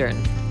Eastern,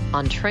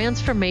 on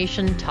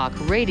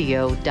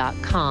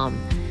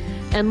TransformationTalkRadio.com,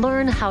 and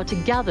learn how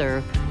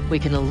together we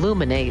can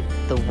illuminate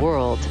the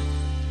world.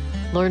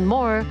 Learn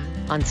more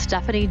on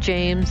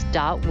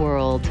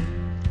stephaniejames.world.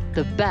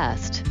 The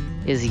best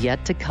is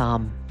yet to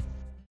come.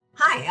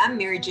 Hi, I'm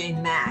Mary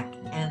Jane Mack,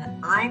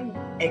 and I'm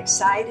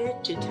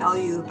excited to tell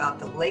you about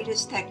the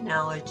latest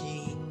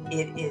technology.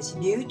 It is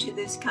new to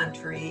this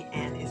country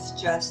and it's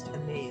just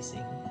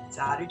amazing. It's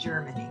out of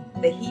Germany.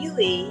 The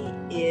Healy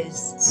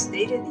is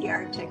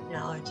state-of-the-art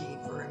technology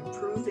for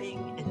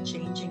improving and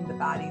changing the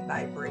body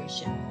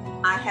vibration.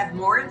 I have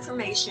more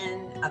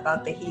information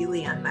about the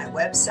Healy on my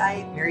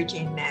website,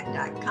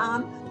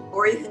 maryjanemack.com,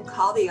 or you can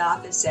call the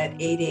office at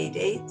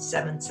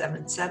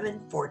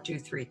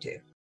 888-777-4232.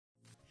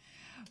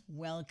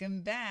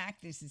 Welcome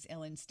back. This is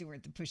Ellen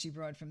Stewart, the Pushy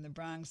Broad from the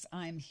Bronx.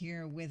 I'm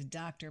here with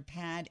Dr.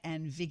 Pat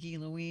and Vicki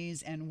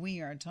Louise, and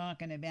we are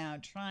talking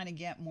about trying to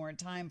get more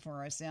time for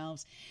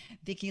ourselves.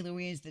 Vicki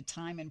Louise, the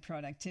time and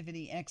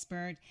productivity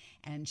expert,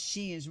 and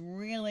she is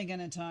really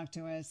going to talk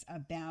to us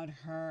about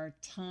her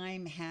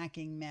time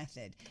hacking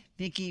method.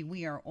 Vicki,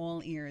 we are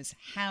all ears.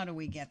 How do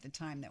we get the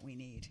time that we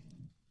need?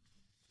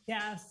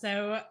 Yeah,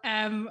 so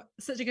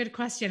such a good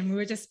question. We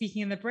were just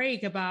speaking in the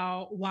break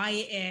about why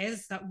it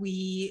is that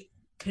we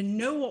can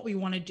know what we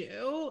want to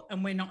do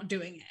and we're not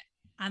doing it,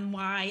 and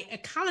why a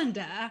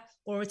calendar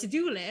or a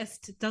to-do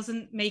list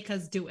doesn't make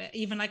us do it.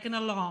 Even like an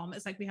alarm,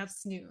 it's like we have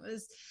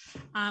snooze.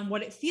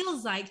 What it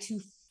feels like to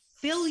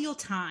fill your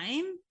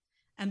time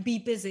and be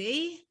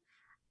busy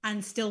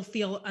and still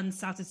feel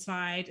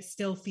unsatisfied,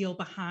 still feel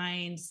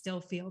behind,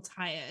 still feel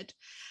tired.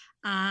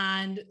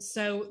 And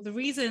so the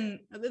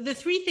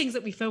three things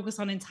that we focus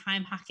on in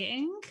time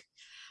hacking,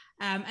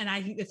 and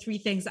I think the three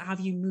things that have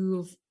you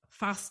move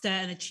faster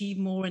and achieve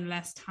more in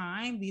less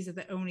time, these are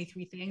the only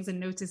three things.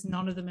 And notice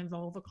none of them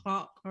involve a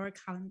clock or a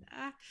calendar.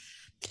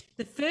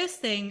 The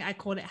first thing, I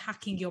call it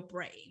hacking your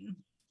brain.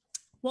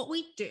 What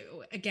we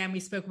do, again,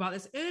 we spoke about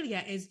this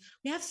earlier, is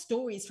we have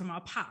stories from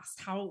our past,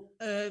 how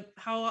a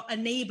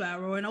neighbor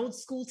or an old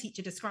school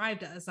teacher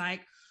described us,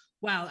 like,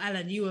 well,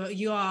 Ellen,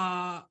 you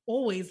are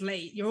always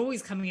late. You're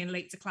always coming in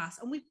late to class.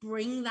 And we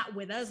bring that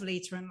with us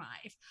later in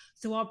life.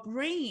 So our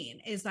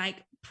brain is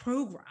like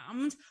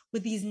programmed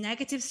with these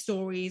negative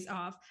stories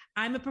of,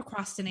 I'm a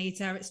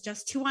procrastinator. It's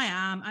just who I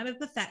am. I'm a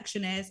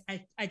perfectionist.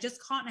 I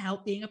just can't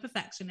help being a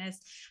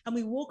perfectionist. And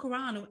we walk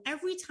around, and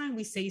every time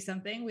we say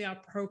something, we are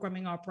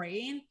programming our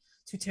brain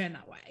to turn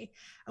that way.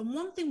 And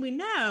one thing we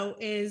know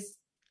is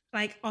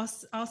like our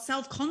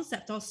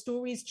self-concept, our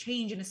stories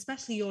change. And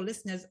especially your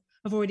listeners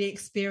have already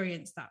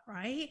experienced that,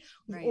 right?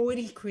 We've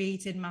already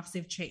created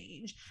massive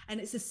change. And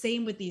it's the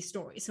same with these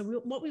stories. So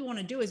what we want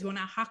to do is we want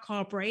to hack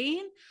our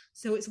brain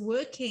so it's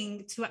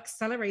working to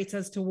accelerate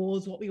us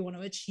towards what we want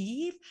to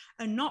achieve,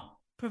 and not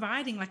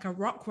providing like a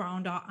rock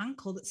around our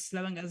ankle that's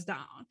slowing us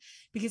down.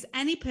 Because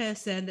any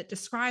person that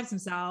describes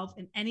themselves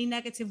in any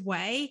negative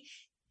way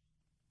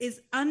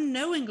is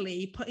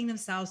unknowingly putting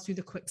themselves through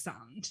the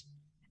quicksand.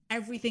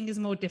 Everything is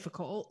more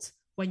difficult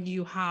when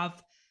you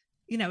have,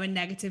 a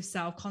negative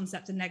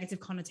self-concept, a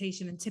negative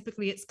connotation. And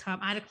typically it's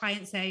I had a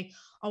client say,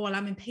 oh, well,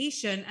 I'm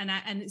impatient. And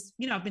it's,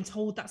 I've been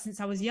told that since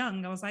I was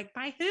young. I was like,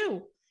 by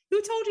who?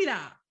 Who told you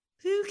that?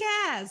 Who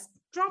cares?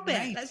 Drop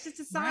it. Let's just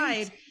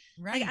decide.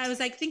 Right. I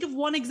was like, think of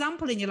one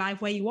example in your life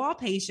where you are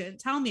patient.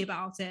 Tell me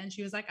about it. And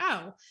she was like,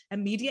 oh,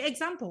 immediate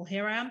example.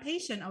 Here I am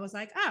patient. I was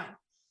like, oh,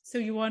 so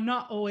you are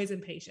not always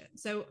impatient.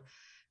 So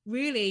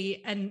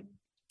really, and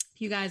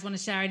you guys want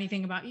to share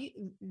anything about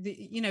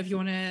if you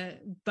want to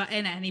butt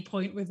in at any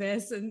point with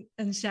this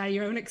and share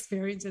your own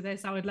experience with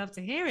this, I would love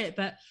to hear it.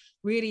 But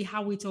really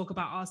how we talk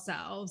about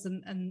ourselves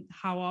and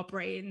how our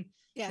brain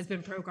has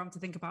been programmed to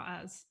think about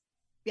us.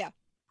 Yeah.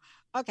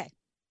 Okay.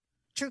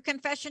 True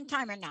confession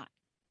time or not?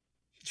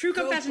 True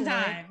confession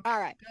time. All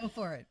right. Go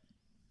for it.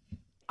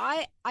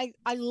 I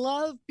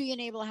love being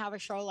able to have a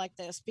show like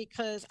this,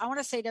 because I want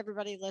to say to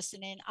everybody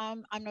listening,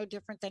 I'm no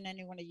different than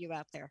any one of you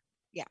out there.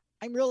 Yeah,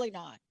 I'm really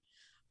not.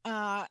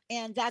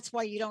 And that's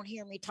why you don't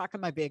hear me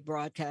talking my big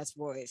broadcast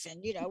voice.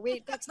 And,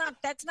 that's not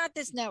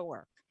this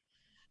network.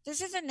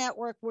 This is a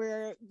network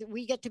where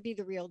we get to be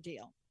the real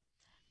deal.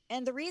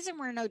 And the reason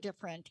we're no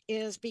different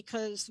is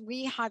because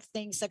we have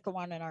things that go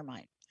on in our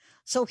mind.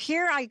 So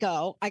here I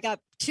go. I got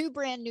 2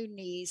 brand new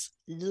knees.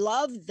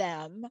 Love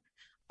them.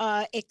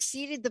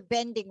 Exceeded the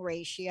bending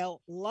ratio.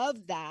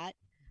 Love that.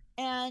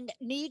 And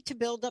need to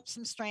build up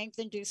some strength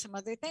and do some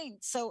other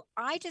things. So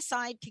I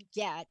decide to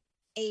get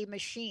a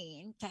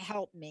machine to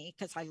help me,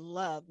 because I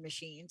love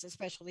machines,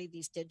 especially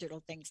these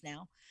digital things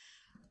now.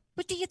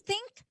 But do you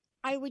think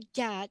I would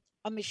get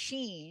a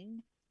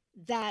machine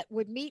that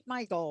would meet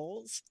my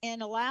goals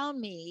and allow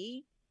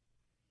me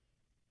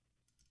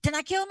to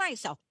not kill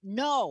myself?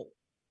 No.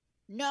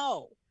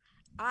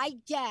 I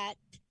get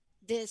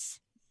this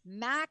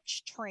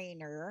Max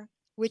Trainer,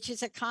 which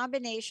is a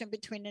combination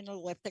between an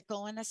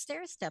elliptical and a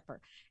stair stepper.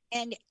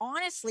 And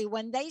honestly,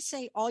 when they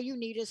say all you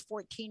need is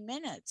 14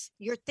 minutes,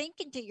 you're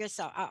thinking to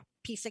yourself, oh,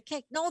 piece of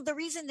cake. No, the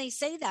reason they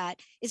say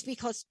that is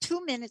because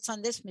 2 minutes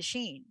on this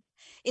machine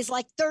is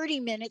like 30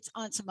 minutes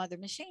on some other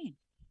machine.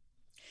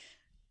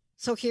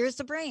 So here's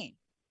the brain.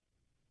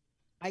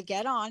 I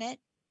get on it.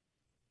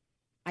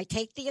 I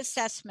take the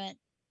assessment.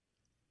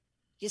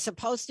 You're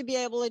supposed to be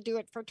able to do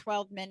it for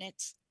 12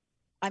 minutes.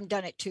 I'm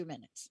done at 2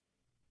 minutes.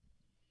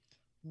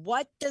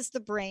 What does the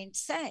brain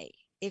say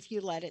if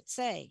you let it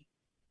say?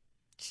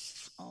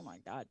 Oh my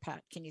God,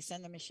 Pat, can you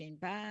send the machine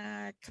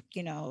back?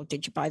 You know,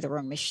 did you buy the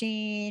wrong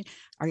machine?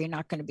 Are you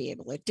not going to be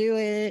able to do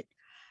it?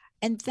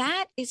 And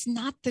that is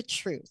not the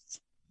truth.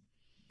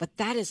 But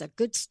that is a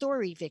good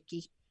story,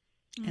 Vicki.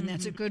 And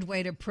that's a good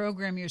way to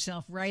program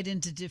yourself right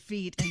into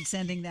defeat and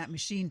sending that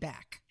machine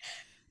back.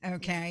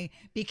 Okay,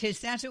 because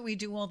that's what we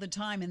do all the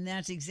time. And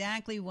that's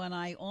exactly what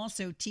I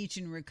also teach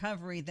in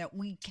recovery, that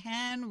we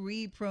can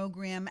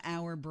reprogram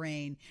our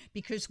brain,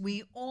 because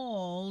we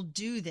all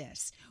do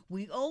this.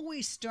 We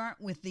always start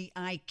with the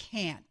I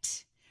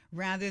can't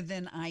rather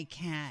than I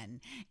can,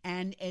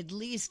 and at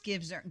least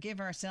give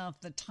ourselves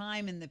the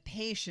time and the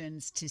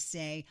patience to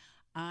say,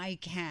 I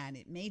can.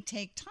 It may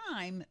take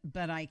time,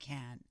 but I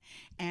can.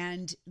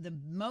 And the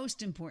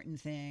most important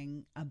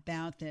thing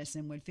about this,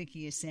 and what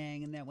Vicki is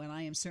saying, and that what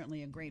I am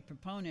certainly a great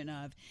proponent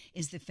of,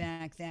 is the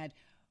fact that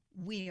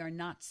we are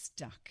not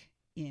stuck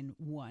in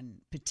one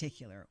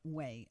particular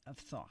way of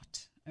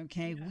thought.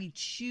 Okay? Yeah. We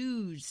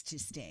choose to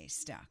stay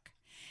stuck.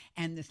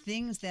 And the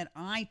things that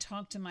I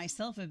talk to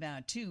myself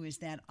about too is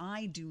that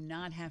I do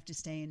not have to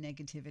stay in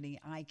negativity.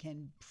 I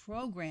can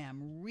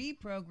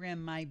reprogram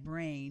my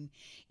brain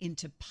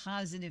into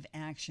positive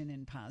action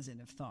and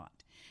positive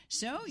thought.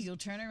 So you'll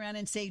turn around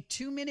and say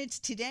 2 minutes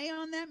today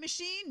on that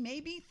machine,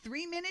 maybe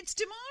 3 minutes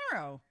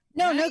tomorrow.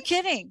 No, right? No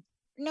kidding.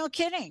 No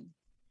kidding.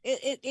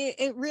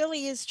 It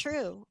really is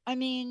true. I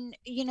mean,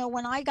 you know,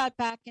 when I got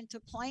back into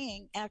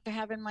playing after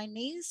having my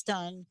knees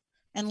done,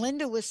 and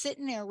Linda was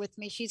sitting there with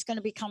me, she's going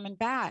to be coming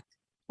back.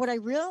 What I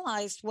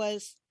realized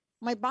was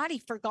my body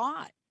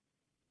forgot.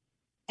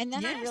 And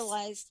then I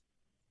realized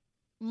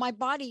my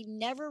body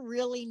never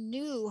really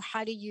knew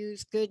how to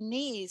use good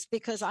knees,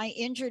 because I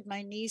injured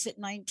my knees at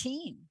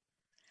 19.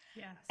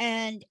 Yes.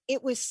 And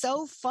it was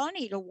so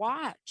funny to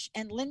watch.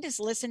 And Linda's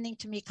listening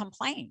to me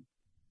complain.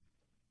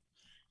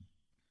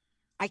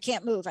 I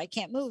can't move.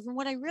 And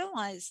what I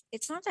realized,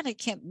 it's not that I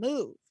can't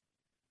move.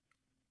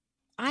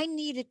 I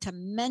needed to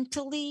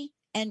mentally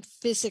and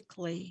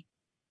physically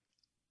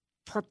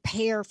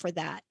prepare for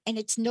that. And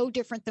it's no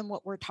different than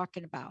what we're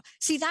talking about.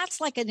 See,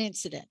 that's like an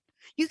incident.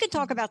 You can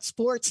talk about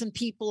sports and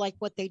people like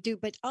what they do,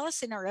 but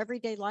us in our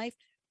everyday life,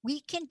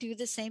 we can do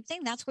the same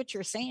thing. That's what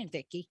you're saying,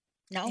 Vicki.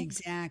 No?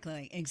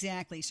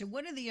 Exactly. So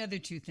what are the other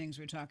two things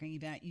we're talking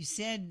about? You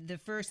said the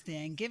first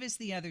thing. Give us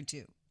the other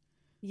two.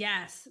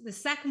 Yes. The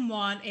second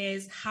one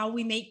is how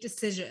we make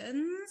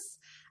decisions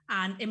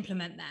and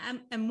implement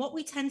them. And what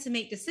we tend to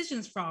make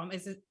decisions from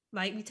is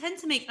like, we tend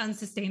to make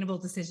unsustainable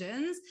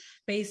decisions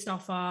based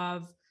off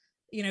of,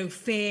 you know,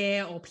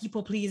 fear or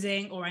people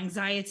pleasing or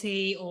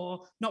anxiety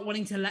or not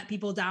wanting to let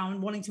people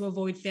down, wanting to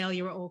avoid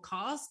failure at all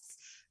costs,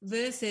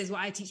 versus what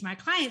I teach my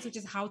clients, which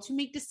is how to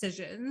make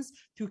decisions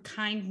through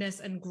kindness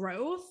and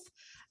growth.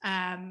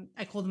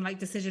 I call them like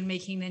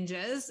decision-making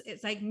ninjas.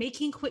 It's like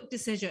making quick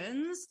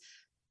decisions,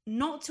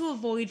 not to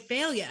avoid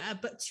failure,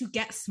 but to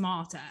get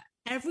smarter.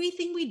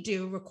 Everything we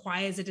do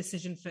requires a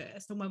decision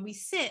first. And when we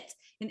sit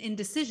in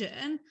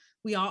indecision,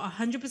 we are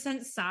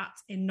 100% sat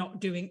in not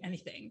doing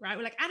anything, right?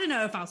 We're like, I don't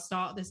know if I'll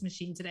start this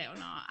machine today or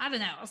not. I don't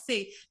know. I'll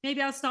see.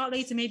 Maybe I'll start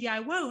later. Maybe I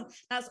won't.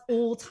 That's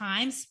all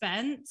time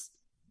spent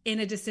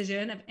in a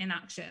decision of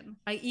inaction.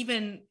 I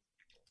even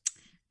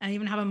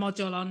have a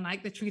module on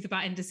like the truth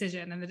about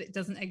indecision and that it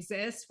doesn't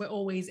exist. We're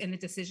always in a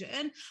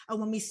decision. And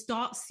when we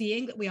start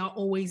seeing that we are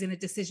always in a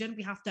decision,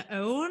 we have to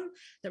own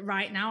that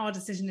right now our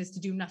decision is to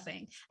do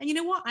nothing. And you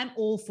know what? I'm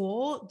all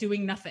for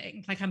doing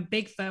nothing. Like, I'm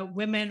big for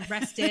women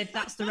rested.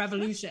 That's the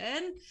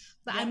revolution.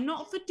 But I'm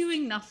not for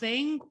doing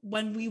nothing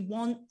when we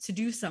want to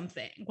do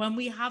something, when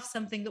we have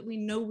something that we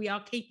know we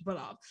are capable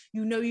of.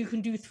 You know, you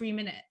can do 3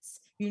 minutes.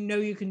 You know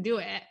you can do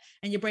it,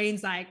 and your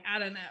brain's like, I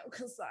don't know,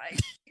 because like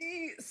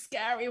it's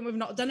scary and we've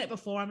not done it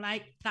before. I'm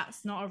like,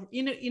 that's not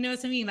you know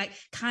what I mean? Like,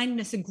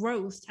 kindness and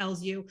growth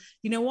tells you,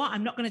 you know what,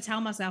 I'm not going to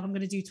tell myself I'm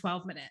going to do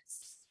 12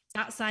 minutes.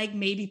 That's like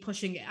maybe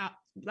pushing it up.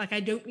 Like, I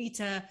don't need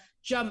to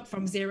jump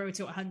from 0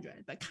 to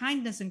 100. But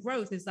kindness and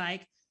growth is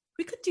like,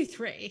 we could do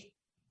 3.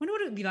 Wonder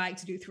what it would be like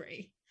to do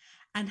 3,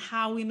 and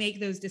how we make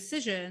those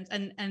decisions.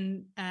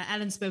 And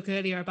Ellen spoke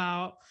earlier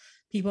about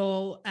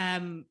people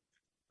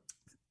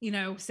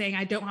saying,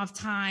 I don't have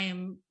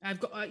time. I've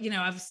got,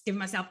 I've given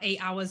myself 8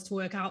 hours to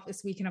work out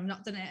this week and I've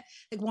not done it.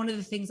 Like, one of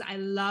the things that I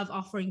love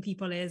offering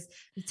people is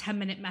the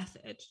 10-minute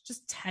method.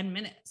 Just 10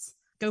 minutes.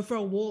 Go for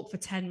a walk for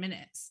 10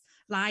 minutes.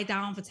 Lie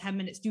down for 10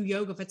 minutes. Do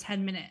yoga for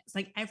 10 minutes.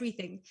 Like,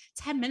 everything.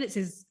 10 minutes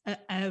is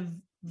a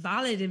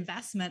valid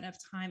investment of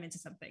time into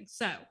something.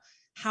 So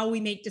how we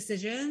make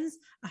decisions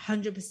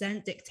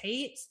 100%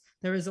 dictates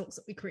the results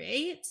that we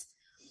create.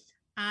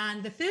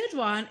 And the third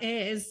one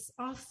is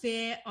our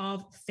fear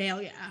of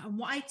failure. And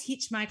what I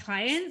teach my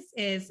clients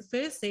is,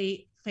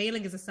 firstly,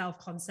 failing is a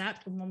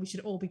self-concept and one we should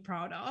all be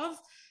proud of,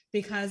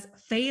 because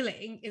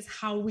failing is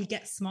how we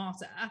get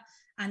smarter.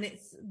 And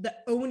it's the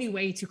only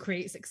way to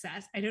create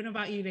success. I don't know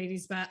about you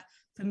ladies, but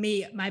for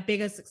me, my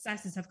biggest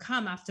successes have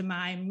come after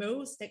my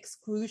most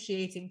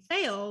excruciating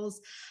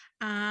fails.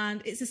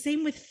 And it's the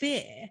same with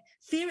fear.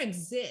 Fear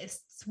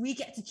exists. We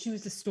get to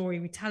choose the story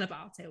we tell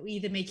about it. We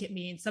either make it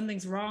mean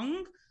something's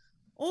wrong,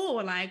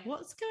 or like,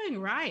 what's going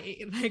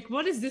right? Like,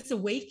 what is this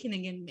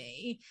awakening in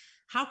me?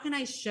 How can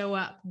I show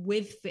up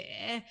with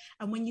fear?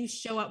 And when you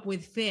show up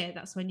with fear,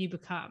 that's when you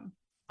become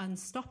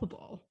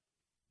unstoppable.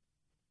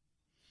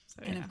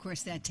 So, and of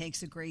course, that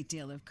takes a great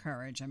deal of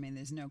courage. I mean,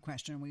 there's no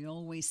question. We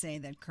always say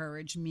that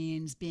courage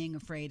means being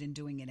afraid and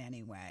doing it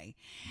anyway.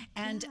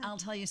 And I'll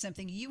tell you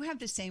something. You have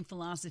the same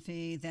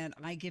philosophy that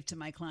I give to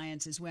my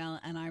clients as well.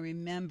 And I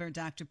remember,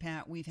 Dr.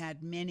 Pat, we've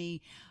had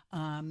many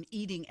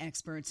eating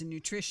experts and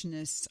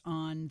nutritionists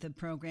on the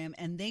program,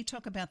 and they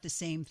talk about the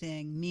same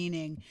thing,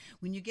 meaning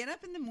when you get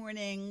up in the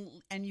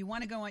morning and you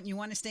want to go on, you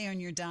want to stay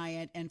on your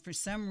diet, and for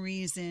some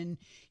reason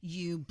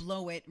you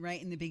blow it right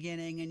in the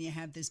beginning and you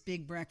have this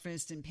big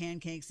breakfast and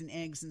pancakes and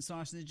eggs and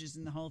sausages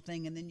and the whole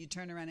thing, and then you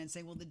turn around and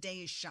say, well, the day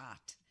is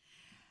shot.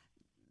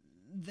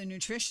 The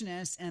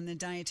nutritionists and the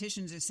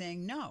dietitians are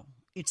saying, no,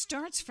 it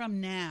starts from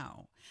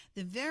now.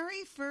 The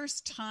very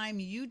first time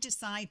you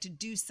decide to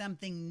do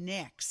something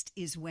next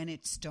is when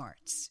it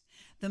starts.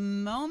 The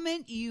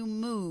moment you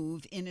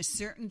move in a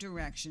certain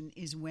direction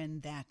is when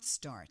that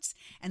starts.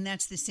 And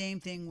that's the same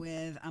thing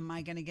with, am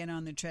I going to get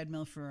on the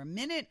treadmill for a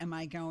minute? Am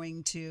I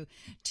going to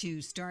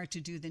start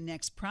to do the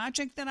next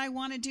project that I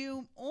want to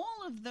do?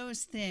 All of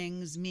those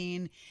things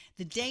mean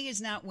the day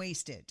is not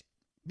wasted.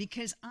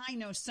 Because I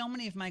know so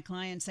many of my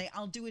clients say,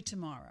 I'll do it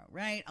tomorrow,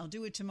 right? I'll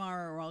do it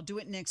tomorrow, or I'll do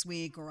it next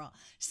week, or I'll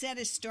set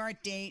a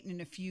start date in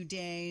a few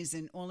days,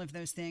 and all of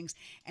those things.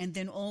 And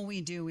then all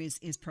we do is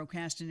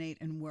procrastinate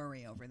and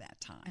worry over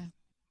that time.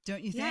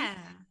 Don't you think? Yeah.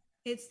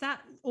 It's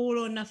that all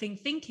or nothing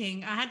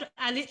thinking.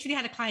 I literally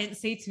had a client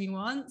say to me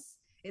once,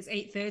 it's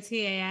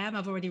 8:30 a.m.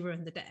 I've already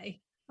ruined the day.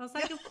 I was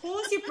like, of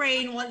course your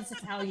brain wants to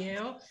tell you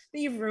that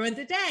you've ruined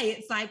the day.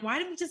 It's like, why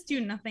don't we just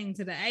do nothing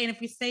today? And if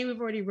we say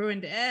we've already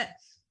ruined it,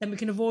 then we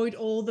can avoid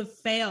all the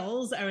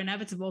fails that are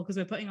inevitable because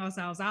we're putting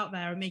ourselves out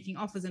there and making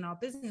offers in our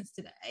business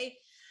today.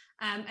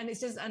 And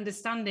it's just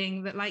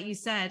understanding that, like you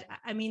said,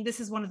 I mean, this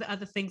is one of the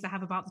other things I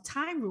have about the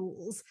time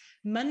rules.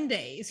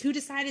 Mondays, who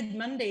decided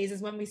Mondays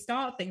is when we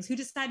start things? Who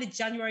decided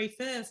January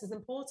 1st is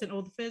important,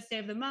 or the first day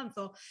of the month?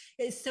 Or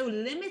it's so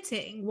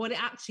limiting. What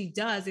it actually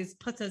does is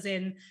put us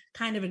in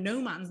kind of a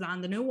no man's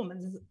land, a no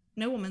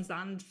woman's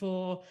land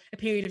for a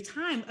period of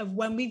time of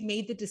when we've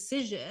made the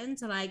decision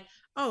to like,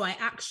 oh, I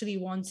actually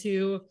want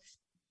to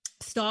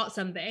start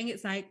something.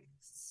 It's like,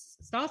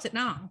 start it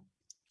now.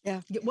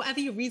 Yeah.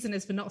 Whatever your reason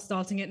is for not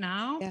starting it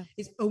now,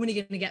 is only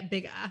going to get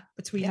bigger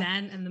between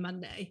then and the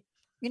Monday.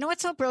 You know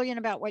what's so brilliant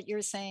about what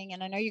you're saying,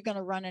 and I know you're going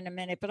to run in a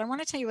minute, but I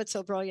want to tell you what's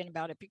so brilliant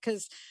about it,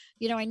 because,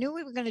 you know, I knew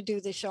we were going to do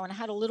this show and I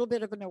had a little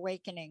bit of an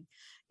awakening.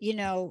 You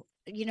know,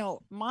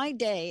 my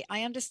day,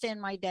 I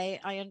understand my day.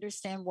 I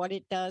understand what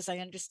it does. I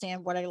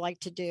understand what I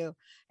like to do.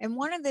 And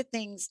one of the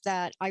things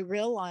that I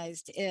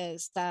realized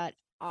is that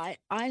I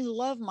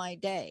love my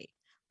day,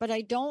 but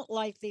I don't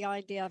like the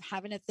idea of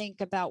having to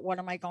think about what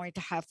am I going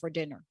to have for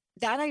dinner.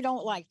 That I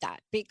don't like that,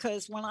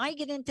 because when I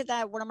get into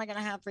that, what am I going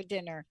to have for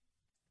dinner?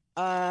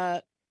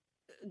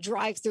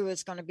 Drive-through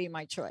is going to be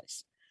my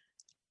choice.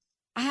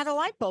 I had a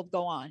light bulb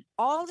go on.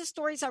 All the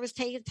stories I was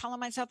telling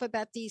myself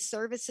about these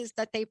services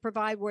that they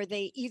provide, where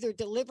they either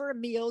deliver a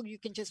meal you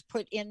can just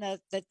put in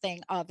the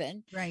thing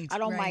oven, I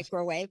don't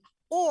microwave,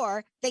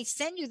 or they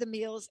send you the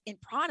meals in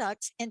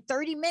products in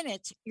 30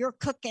 minutes. You're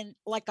cooking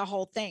like a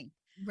whole thing.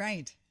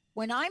 Right.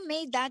 When I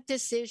made that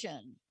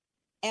decision,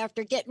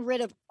 after getting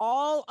rid of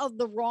all of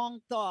the wrong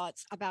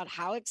thoughts about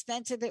how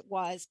expensive it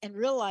was, and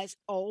realized,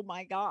 oh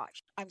my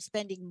gosh, I'm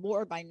spending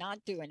more by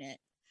not doing it.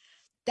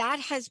 That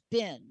has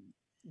been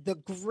the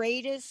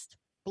greatest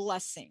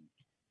blessing.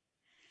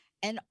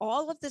 And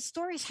all of the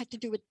stories had to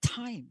do with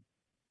time.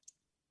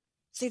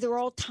 See, they're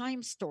all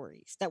time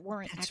stories that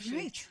weren't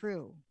actually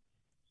true.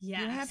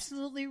 Yes. You're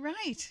absolutely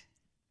right.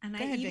 And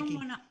I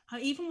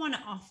even want to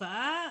offer,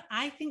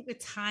 I think the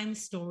time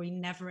story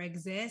never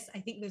exists. I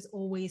think there's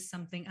always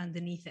something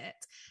underneath it.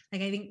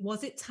 Like, I think,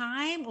 was it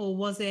time, or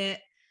was it,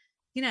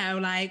 you know,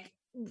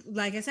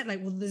 like I said, like,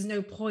 well, there's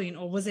no point,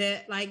 or was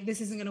it like,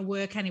 this isn't going to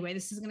work anyway.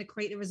 This isn't going to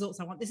create the results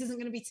I want. This isn't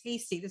going to be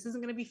tasty. This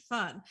isn't going to be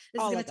fun.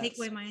 This is going to take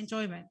away my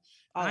enjoyment.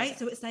 Right.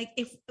 So it's like,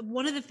 if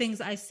one of the things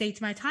that I say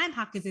to my time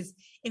hackers is,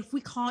 if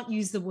we can't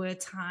use the word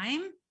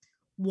time,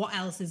 what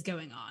else is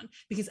going on?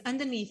 Because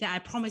underneath it, I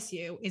promise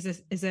you,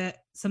 is a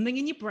something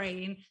in your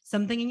brain,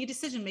 something in your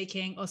decision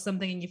making, or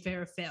something in your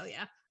fear of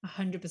failure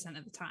 100%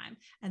 of the time.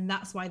 And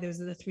that's why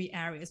those are the three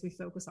areas we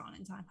focus on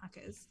in Time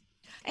Hackers.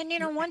 And, you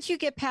know, once you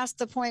get past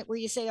the point where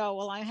you say, oh,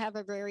 well, I have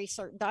a very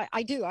certain diet.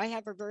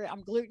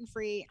 I'm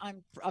gluten-free,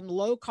 I'm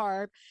low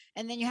carb.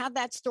 And then you have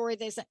that story,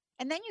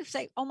 and then you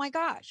say, oh my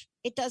gosh,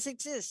 it does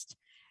exist.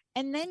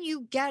 And then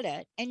you get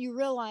it and you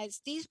realize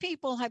these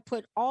people have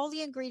put all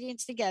the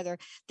ingredients together.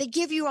 They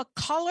give you a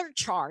color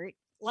chart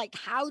like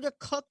how to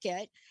cook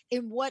it,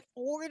 in what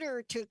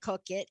order to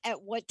cook it,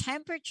 at what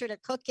temperature to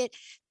cook it,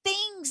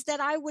 things that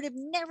I would have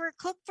never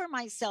cooked for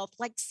myself,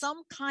 like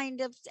some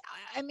kind of,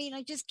 I mean,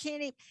 I just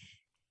can't even,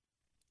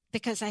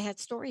 because I had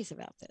stories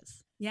about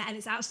this. Yeah. And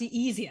it's actually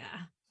easier,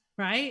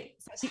 right?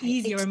 It's actually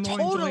easier and more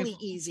totally enjoyable.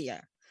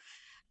 easier.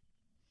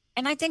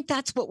 And I think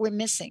that's what we're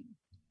missing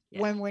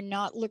when we're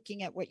not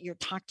looking at what you're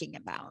talking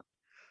about.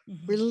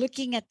 We're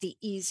looking at the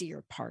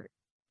easier part.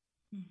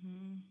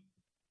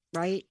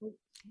 Right?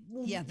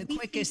 Yeah, the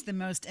quickest, the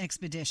most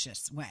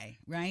expeditious way,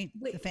 right?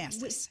 The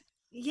fastest.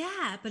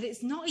 Yeah, but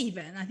it's not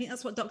even. I think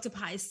that's what Dr.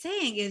 Pat is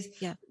saying is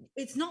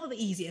it's not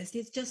the easiest.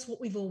 It's just what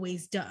we've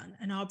always done.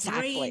 And our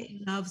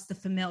brain loves the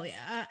familiar,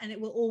 and it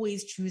will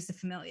always choose the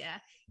familiar,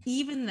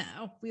 even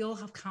though we all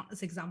have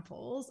countless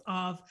examples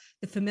of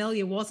the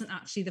familiar wasn't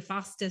actually the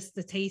fastest,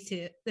 the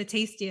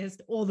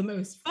tastiest, or the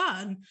most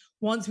fun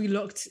once we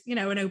looked, you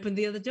know, and opened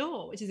the other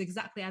door, which is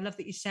exactly, I love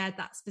that you shared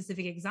that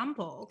specific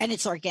example. And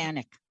it's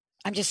organic.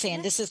 I'm just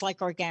saying, this is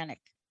like organic.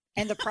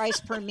 And the price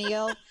per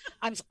meal,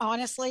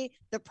 honestly,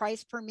 the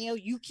price per meal,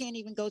 you can't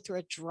even go through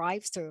a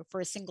drive-through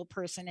for a single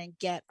person and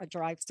get a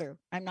drive-through.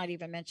 I'm not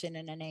even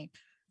mentioning a name.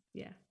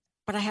 Yeah.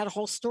 But I had a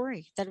whole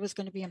story that it was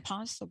going to be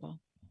impossible.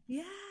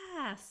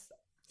 Yes.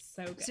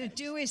 So good. So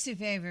do us a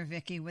favor,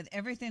 Vicki, with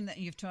everything that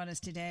you've taught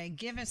us today,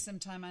 give us some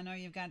time. I know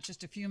you've got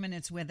just a few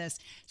minutes with us.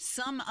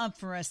 Sum up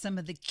for us some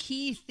of the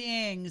key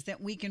things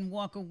that we can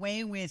walk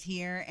away with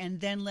here,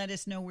 and then let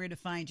us know where to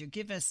find you.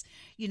 Give us,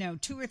 2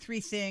 or 3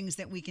 things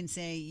that we can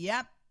say,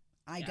 yep,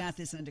 I got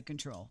this under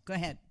control. Go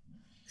ahead.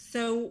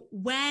 So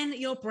when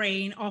your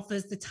brain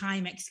offers the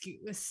time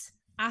excuse,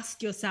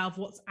 ask yourself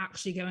what's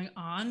actually going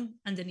on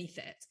underneath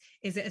it.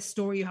 Is it a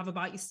story you have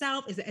about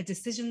yourself? Is it a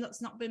decision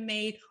that's not been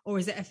made? Or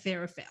is it a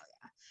fear of failure?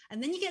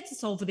 And then you get to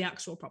solve for the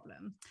actual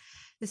problem.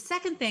 The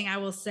second thing I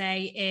will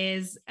say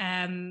is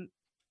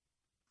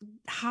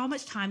how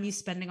much time are you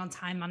spending on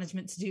time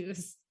management to do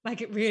this?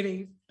 Like it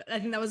really, I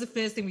think that was the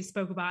first thing we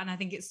spoke about. And I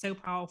think it's so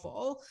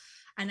powerful.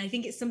 And I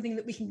think it's something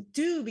that we can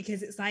do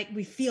because it's like,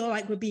 we feel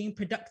like we're being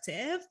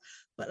productive,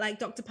 but like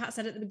Dr. Pat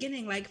said at the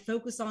beginning, like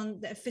focus on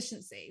the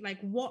efficiency, like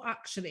what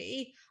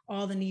actually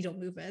are the needle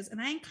movers.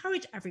 And I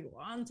encourage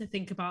everyone to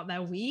think about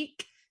their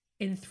week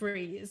in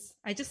 3s.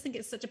 I just think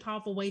it's such a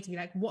powerful way to be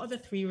like, what are the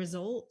 3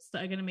 results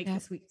that are going to make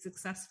this week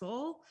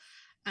successful?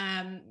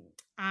 And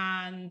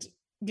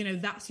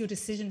that's your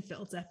decision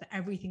filter for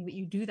everything that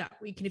you do that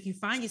week. And if you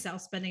find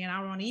yourself spending an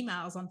hour on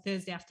emails on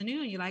Thursday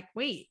afternoon, you're like,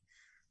 wait,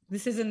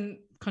 this isn't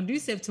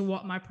conducive to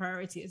what my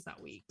priority is that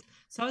week.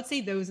 So I would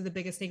say those are the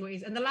biggest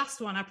takeaways. And the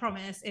last one, I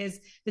promise, is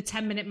the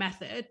 10-minute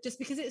method, just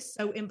because it's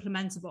so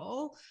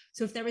implementable.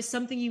 So if there is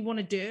something you want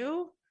to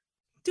do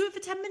it for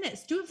 10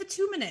 minutes, do it for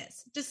 2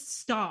 minutes, just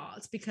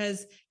start,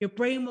 because your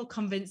brain will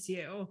convince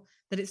you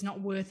that it's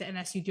not worth it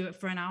unless you do it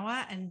for an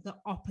hour. And the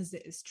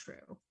opposite is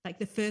true. Like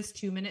the first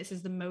 2 minutes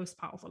is the most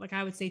powerful. Like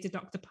I would say to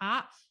Dr.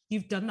 Pat,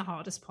 you've done the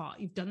hardest part.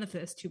 You've done the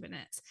first 2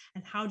 minutes.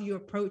 And how do you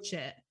approach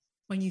it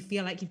when you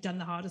feel like you've done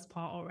the hardest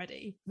part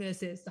already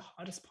versus the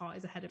hardest part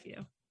is ahead of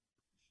you?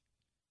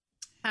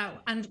 Oh,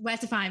 and where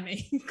to find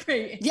me?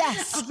 Great.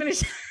 Yes. I'll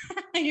finish.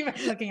 You're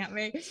looking at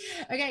me.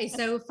 Okay,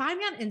 so find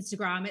me on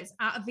Instagram. It's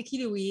at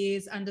Vicki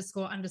Louise ___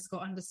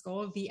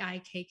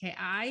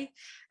 VIKKI.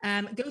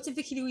 Go to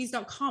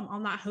VickiLouise.com.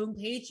 On that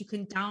homepage, you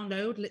can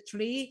download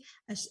literally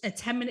a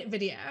 10-minute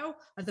video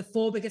of the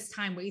 4 biggest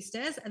time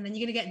wasters, and then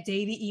you're going to get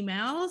daily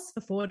emails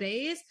for 4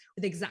 days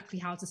with exactly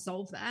how to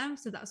solve them.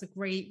 So that's a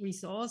great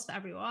resource for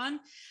everyone.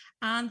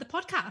 And the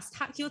podcast,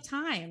 Hack Your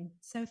Time.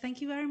 So thank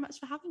you very much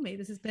for having me.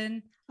 This has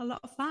been a lot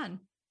of fun.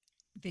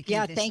 Vicki,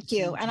 yeah, thank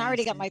you. And I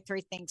already got my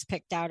 3 things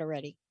picked out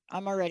already.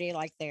 I'm already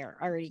like there.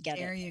 I already get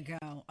there it. There you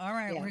go. All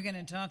right. Yeah. We're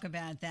going to talk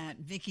about that.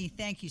 Vicki,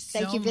 thank you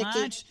thank you, Vicki.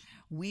 much.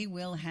 We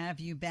will have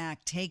you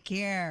back. Take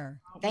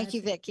care. Thank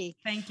you, Vicki.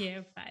 Thank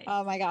you. Bye.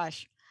 Oh my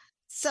gosh.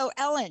 So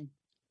Ellen,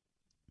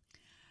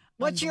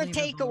 what's your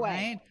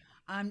takeaway? Right?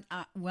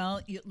 Well,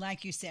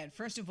 like you said,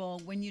 first of all,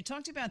 when you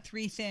talked about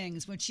 3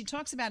 things, what she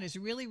talks about is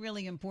really,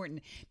 really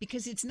important,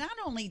 because it's not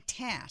only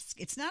tasks.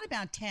 It's not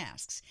about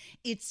tasks.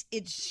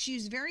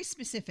 She's very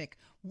specific.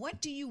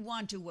 What do you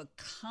want to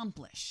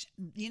accomplish?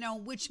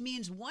 Which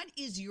means what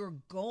is your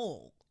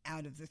goal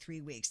out of the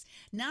 3 weeks?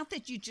 Not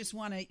that you just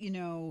want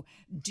to,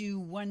 do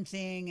one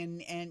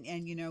thing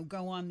and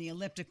go on the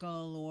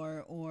elliptical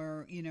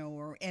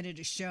or edit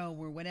a show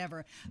or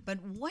whatever,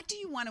 but what do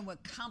you want to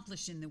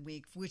accomplish in the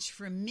week, which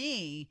for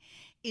me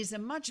is a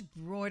much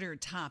broader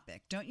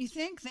topic, don't you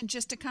think, than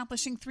just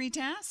accomplishing 3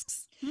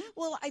 tasks?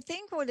 Well, I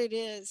think what it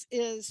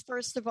is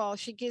first of all,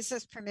 she gives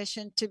us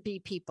permission to be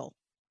people,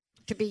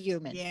 to be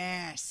human.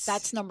 Yes.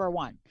 That's number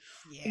 1.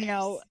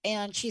 Yes.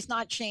 And she's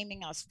not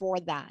shaming us for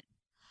that.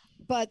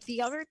 But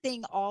the other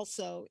thing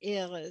also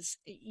is,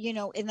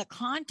 in the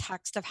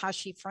context of how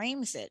she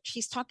frames it,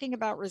 she's talking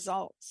about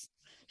results.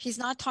 She's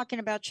not talking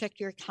about check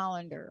your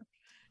calendar.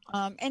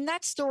 And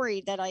that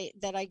story that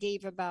I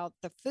gave about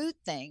the food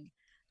thing,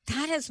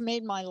 that has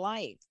made my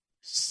life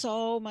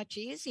so much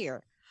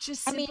easier.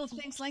 Just simple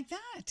things like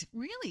that.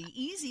 Really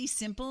easy,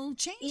 simple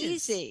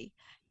changes. Easy.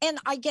 And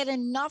I get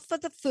enough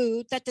of the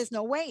food that there's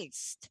no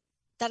waste,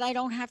 that I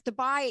don't have to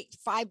buy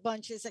 5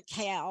 bunches of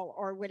kale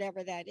or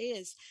whatever that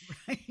is.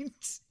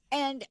 Right.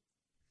 And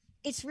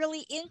it's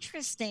really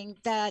interesting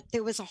that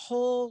there was a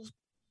whole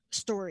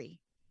story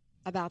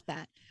about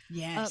that.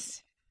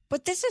 Yes.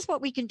 But this is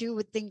what we can do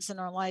with things in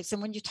our lives.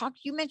 And when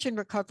you mentioned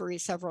recovery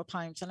several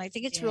times, and I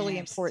think it's really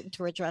important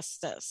to address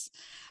this.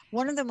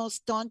 One of the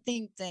most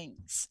daunting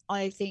things,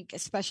 I think,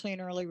 especially in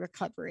early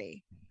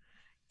recovery,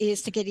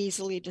 is to get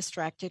easily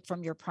distracted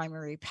from your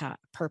primary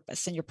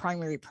purpose. And your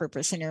primary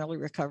purpose in early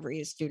recovery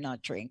is do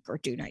not drink or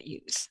do not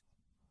use.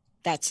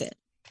 That's it.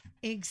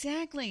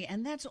 Exactly.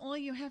 And that's all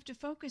you have to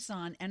focus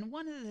on. And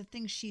one of the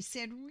things she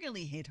said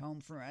really hit home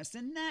for us,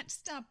 and that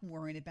stop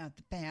worrying about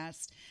the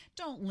past.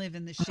 Don't live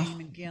in the shame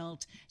and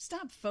guilt.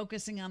 Stop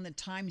focusing on the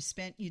time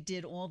spent you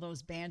did all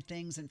those bad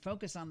things and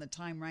focus on the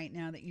time right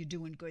now that you're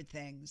doing good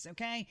things.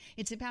 Okay.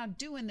 It's about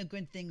doing the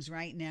good things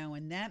right now.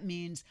 And that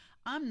means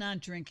I'm not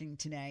drinking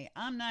today.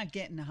 I'm not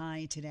getting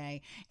high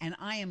today. And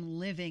I am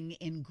living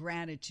in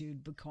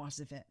gratitude because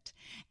of it.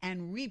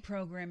 And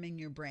reprogramming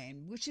your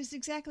brain, which is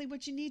exactly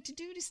what you need to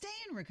do to stay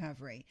in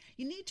recovery.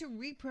 You need to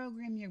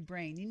reprogram your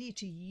brain. You need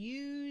to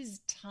use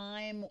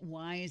time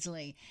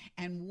wisely.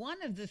 And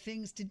one of the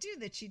things to do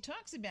that she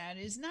talks about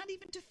is not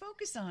even to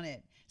focus on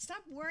it.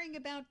 Stop worrying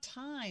about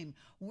time.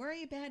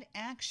 Worry about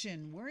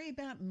action. Worry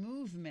about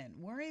movement.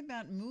 Worry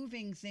about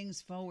moving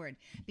things forward.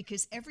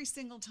 Because every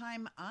single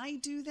time I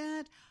do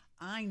that,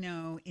 I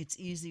know it's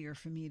easier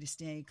for me to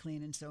stay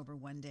clean and sober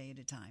one day at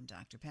a time.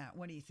 Dr. Pat,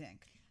 what do you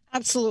think?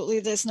 Absolutely.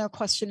 There's no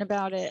question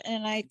about it.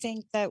 And I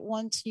think that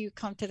once you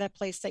come to that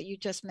place that you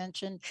just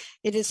mentioned,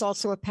 it is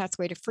also a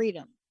pathway to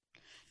freedom.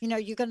 You know,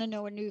 you're going to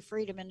know a new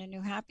freedom and a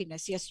new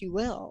happiness. Yes, you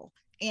will.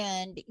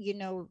 And, you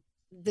know,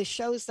 the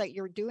shows that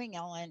you're doing,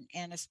 Ellen,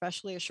 and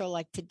especially a show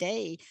like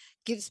today,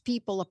 gives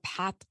people a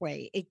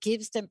pathway. It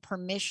gives them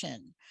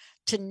permission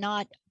to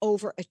not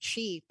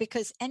overachieve,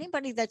 because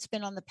anybody that's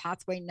been on the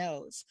pathway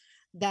knows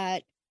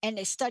that, and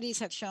the studies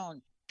have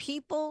shown,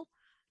 people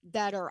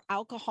that are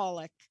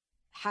alcoholic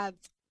have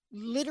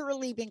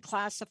literally been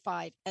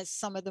classified as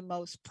some of the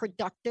most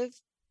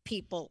productive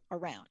people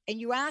around.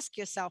 And you ask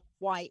yourself,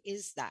 why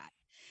is that?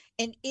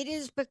 And it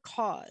is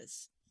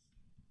because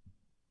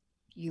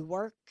you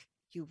work,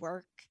 you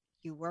work,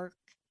 you work,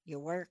 you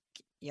work,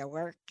 you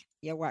work,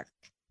 you work,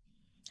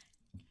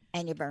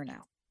 and you burn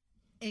out.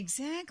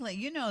 Exactly.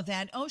 You know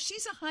that. Oh,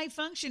 she's a high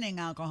functioning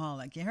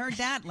alcoholic. You heard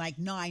that like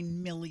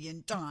 9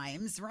 million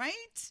times,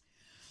 right?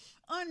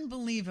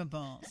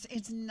 Unbelievable.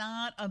 It's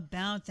not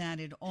about that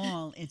at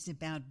all. It's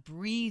about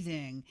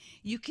breathing.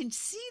 You can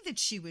see that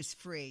she was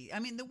free. I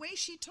mean, the way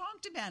she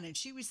talked about it,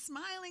 she was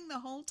smiling the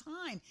whole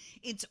time.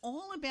 It's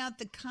all about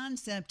the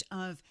concept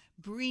of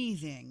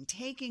breathing,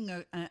 taking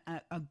a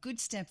good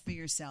step for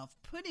yourself,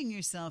 putting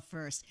yourself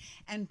first.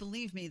 And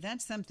believe me,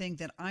 that's something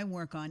that I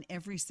work on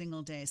every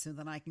single day so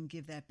that I can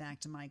give that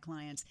back to my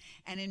clients.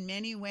 And in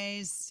many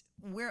ways,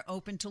 we're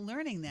open to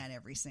learning that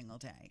every single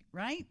day,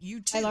 right?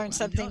 You too. I learn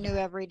something new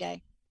every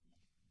day.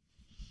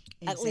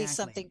 Exactly. At least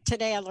something.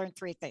 Today I learned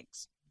 3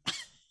 things.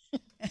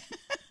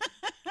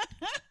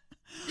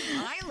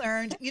 I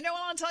learned, you know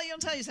what, I'll tell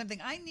you something.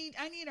 I need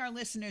our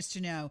listeners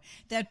to know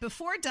that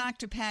before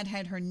Dr. Pat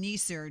had her knee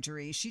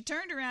surgery, she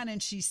turned around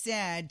and she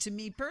said to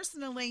me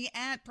personally,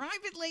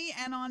 privately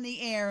and on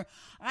the air,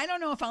 I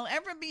don't know if I'll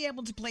ever be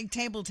able to play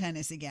table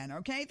tennis again.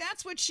 Okay.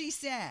 That's what she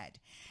said.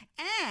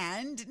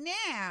 And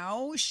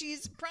now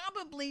she's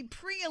probably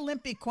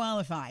pre-Olympic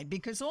qualified,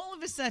 because all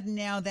of a sudden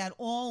now that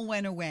all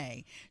went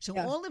away. So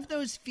all of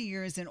those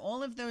fears and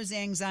all of those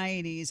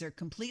anxieties are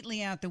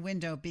completely out the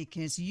window,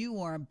 because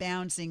you are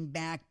bouncing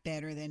back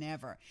better than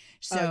ever.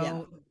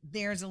 So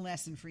there's a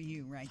lesson for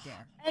you right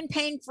there. And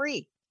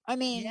pain-free. I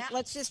mean,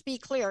 let's just be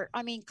clear.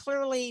 I mean,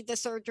 clearly the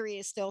surgery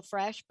is still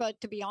fresh,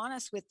 but to be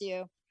honest with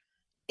you,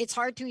 it's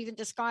hard to even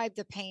describe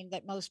the pain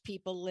that most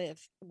people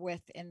live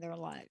with in their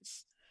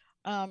lives.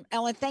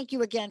 Ellen, thank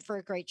you again for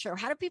a great show.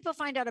 How do people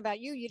find out about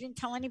you? You didn't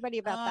tell anybody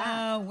about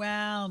that. Oh,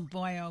 well,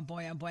 boy, oh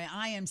boy, oh boy.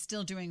 I am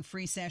still doing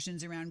free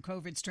sessions around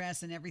COVID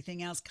stress and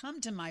everything else.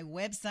 Come to my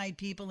website,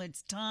 people.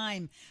 It's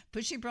time.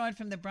 PushyBroad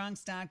from the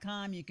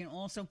Bronx.com. You can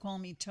also call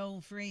me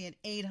toll free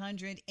at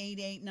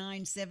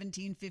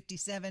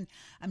 800-889-1757.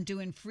 I'm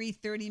doing free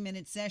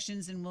 30-minute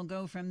sessions, and we'll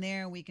go from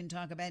there. We can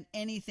talk about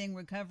anything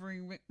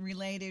recovery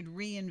related,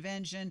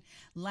 reinvention,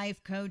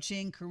 life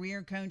coaching,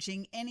 career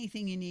coaching,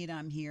 anything you need.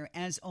 I'm here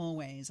as always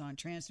on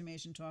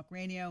Transformation Talk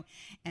Radio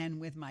and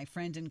with my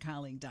friend and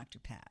colleague, Dr.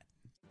 Pat.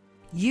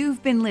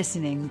 You've been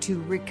listening to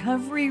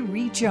Recovery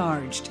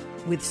Recharged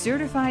with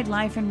certified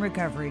life and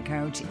recovery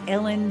coach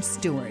Ellen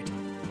Stewart,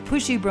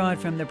 Pushy Broad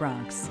from the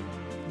Bronx.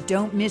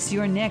 Don't miss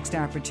your next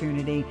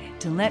opportunity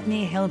to let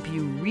me help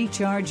you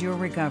recharge your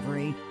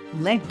recovery,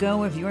 let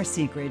go of your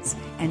secrets,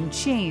 and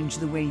change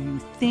the way you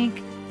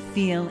think,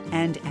 feel,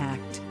 and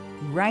act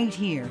right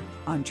here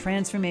on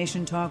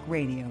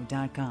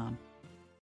TransformationTalkRadio.com.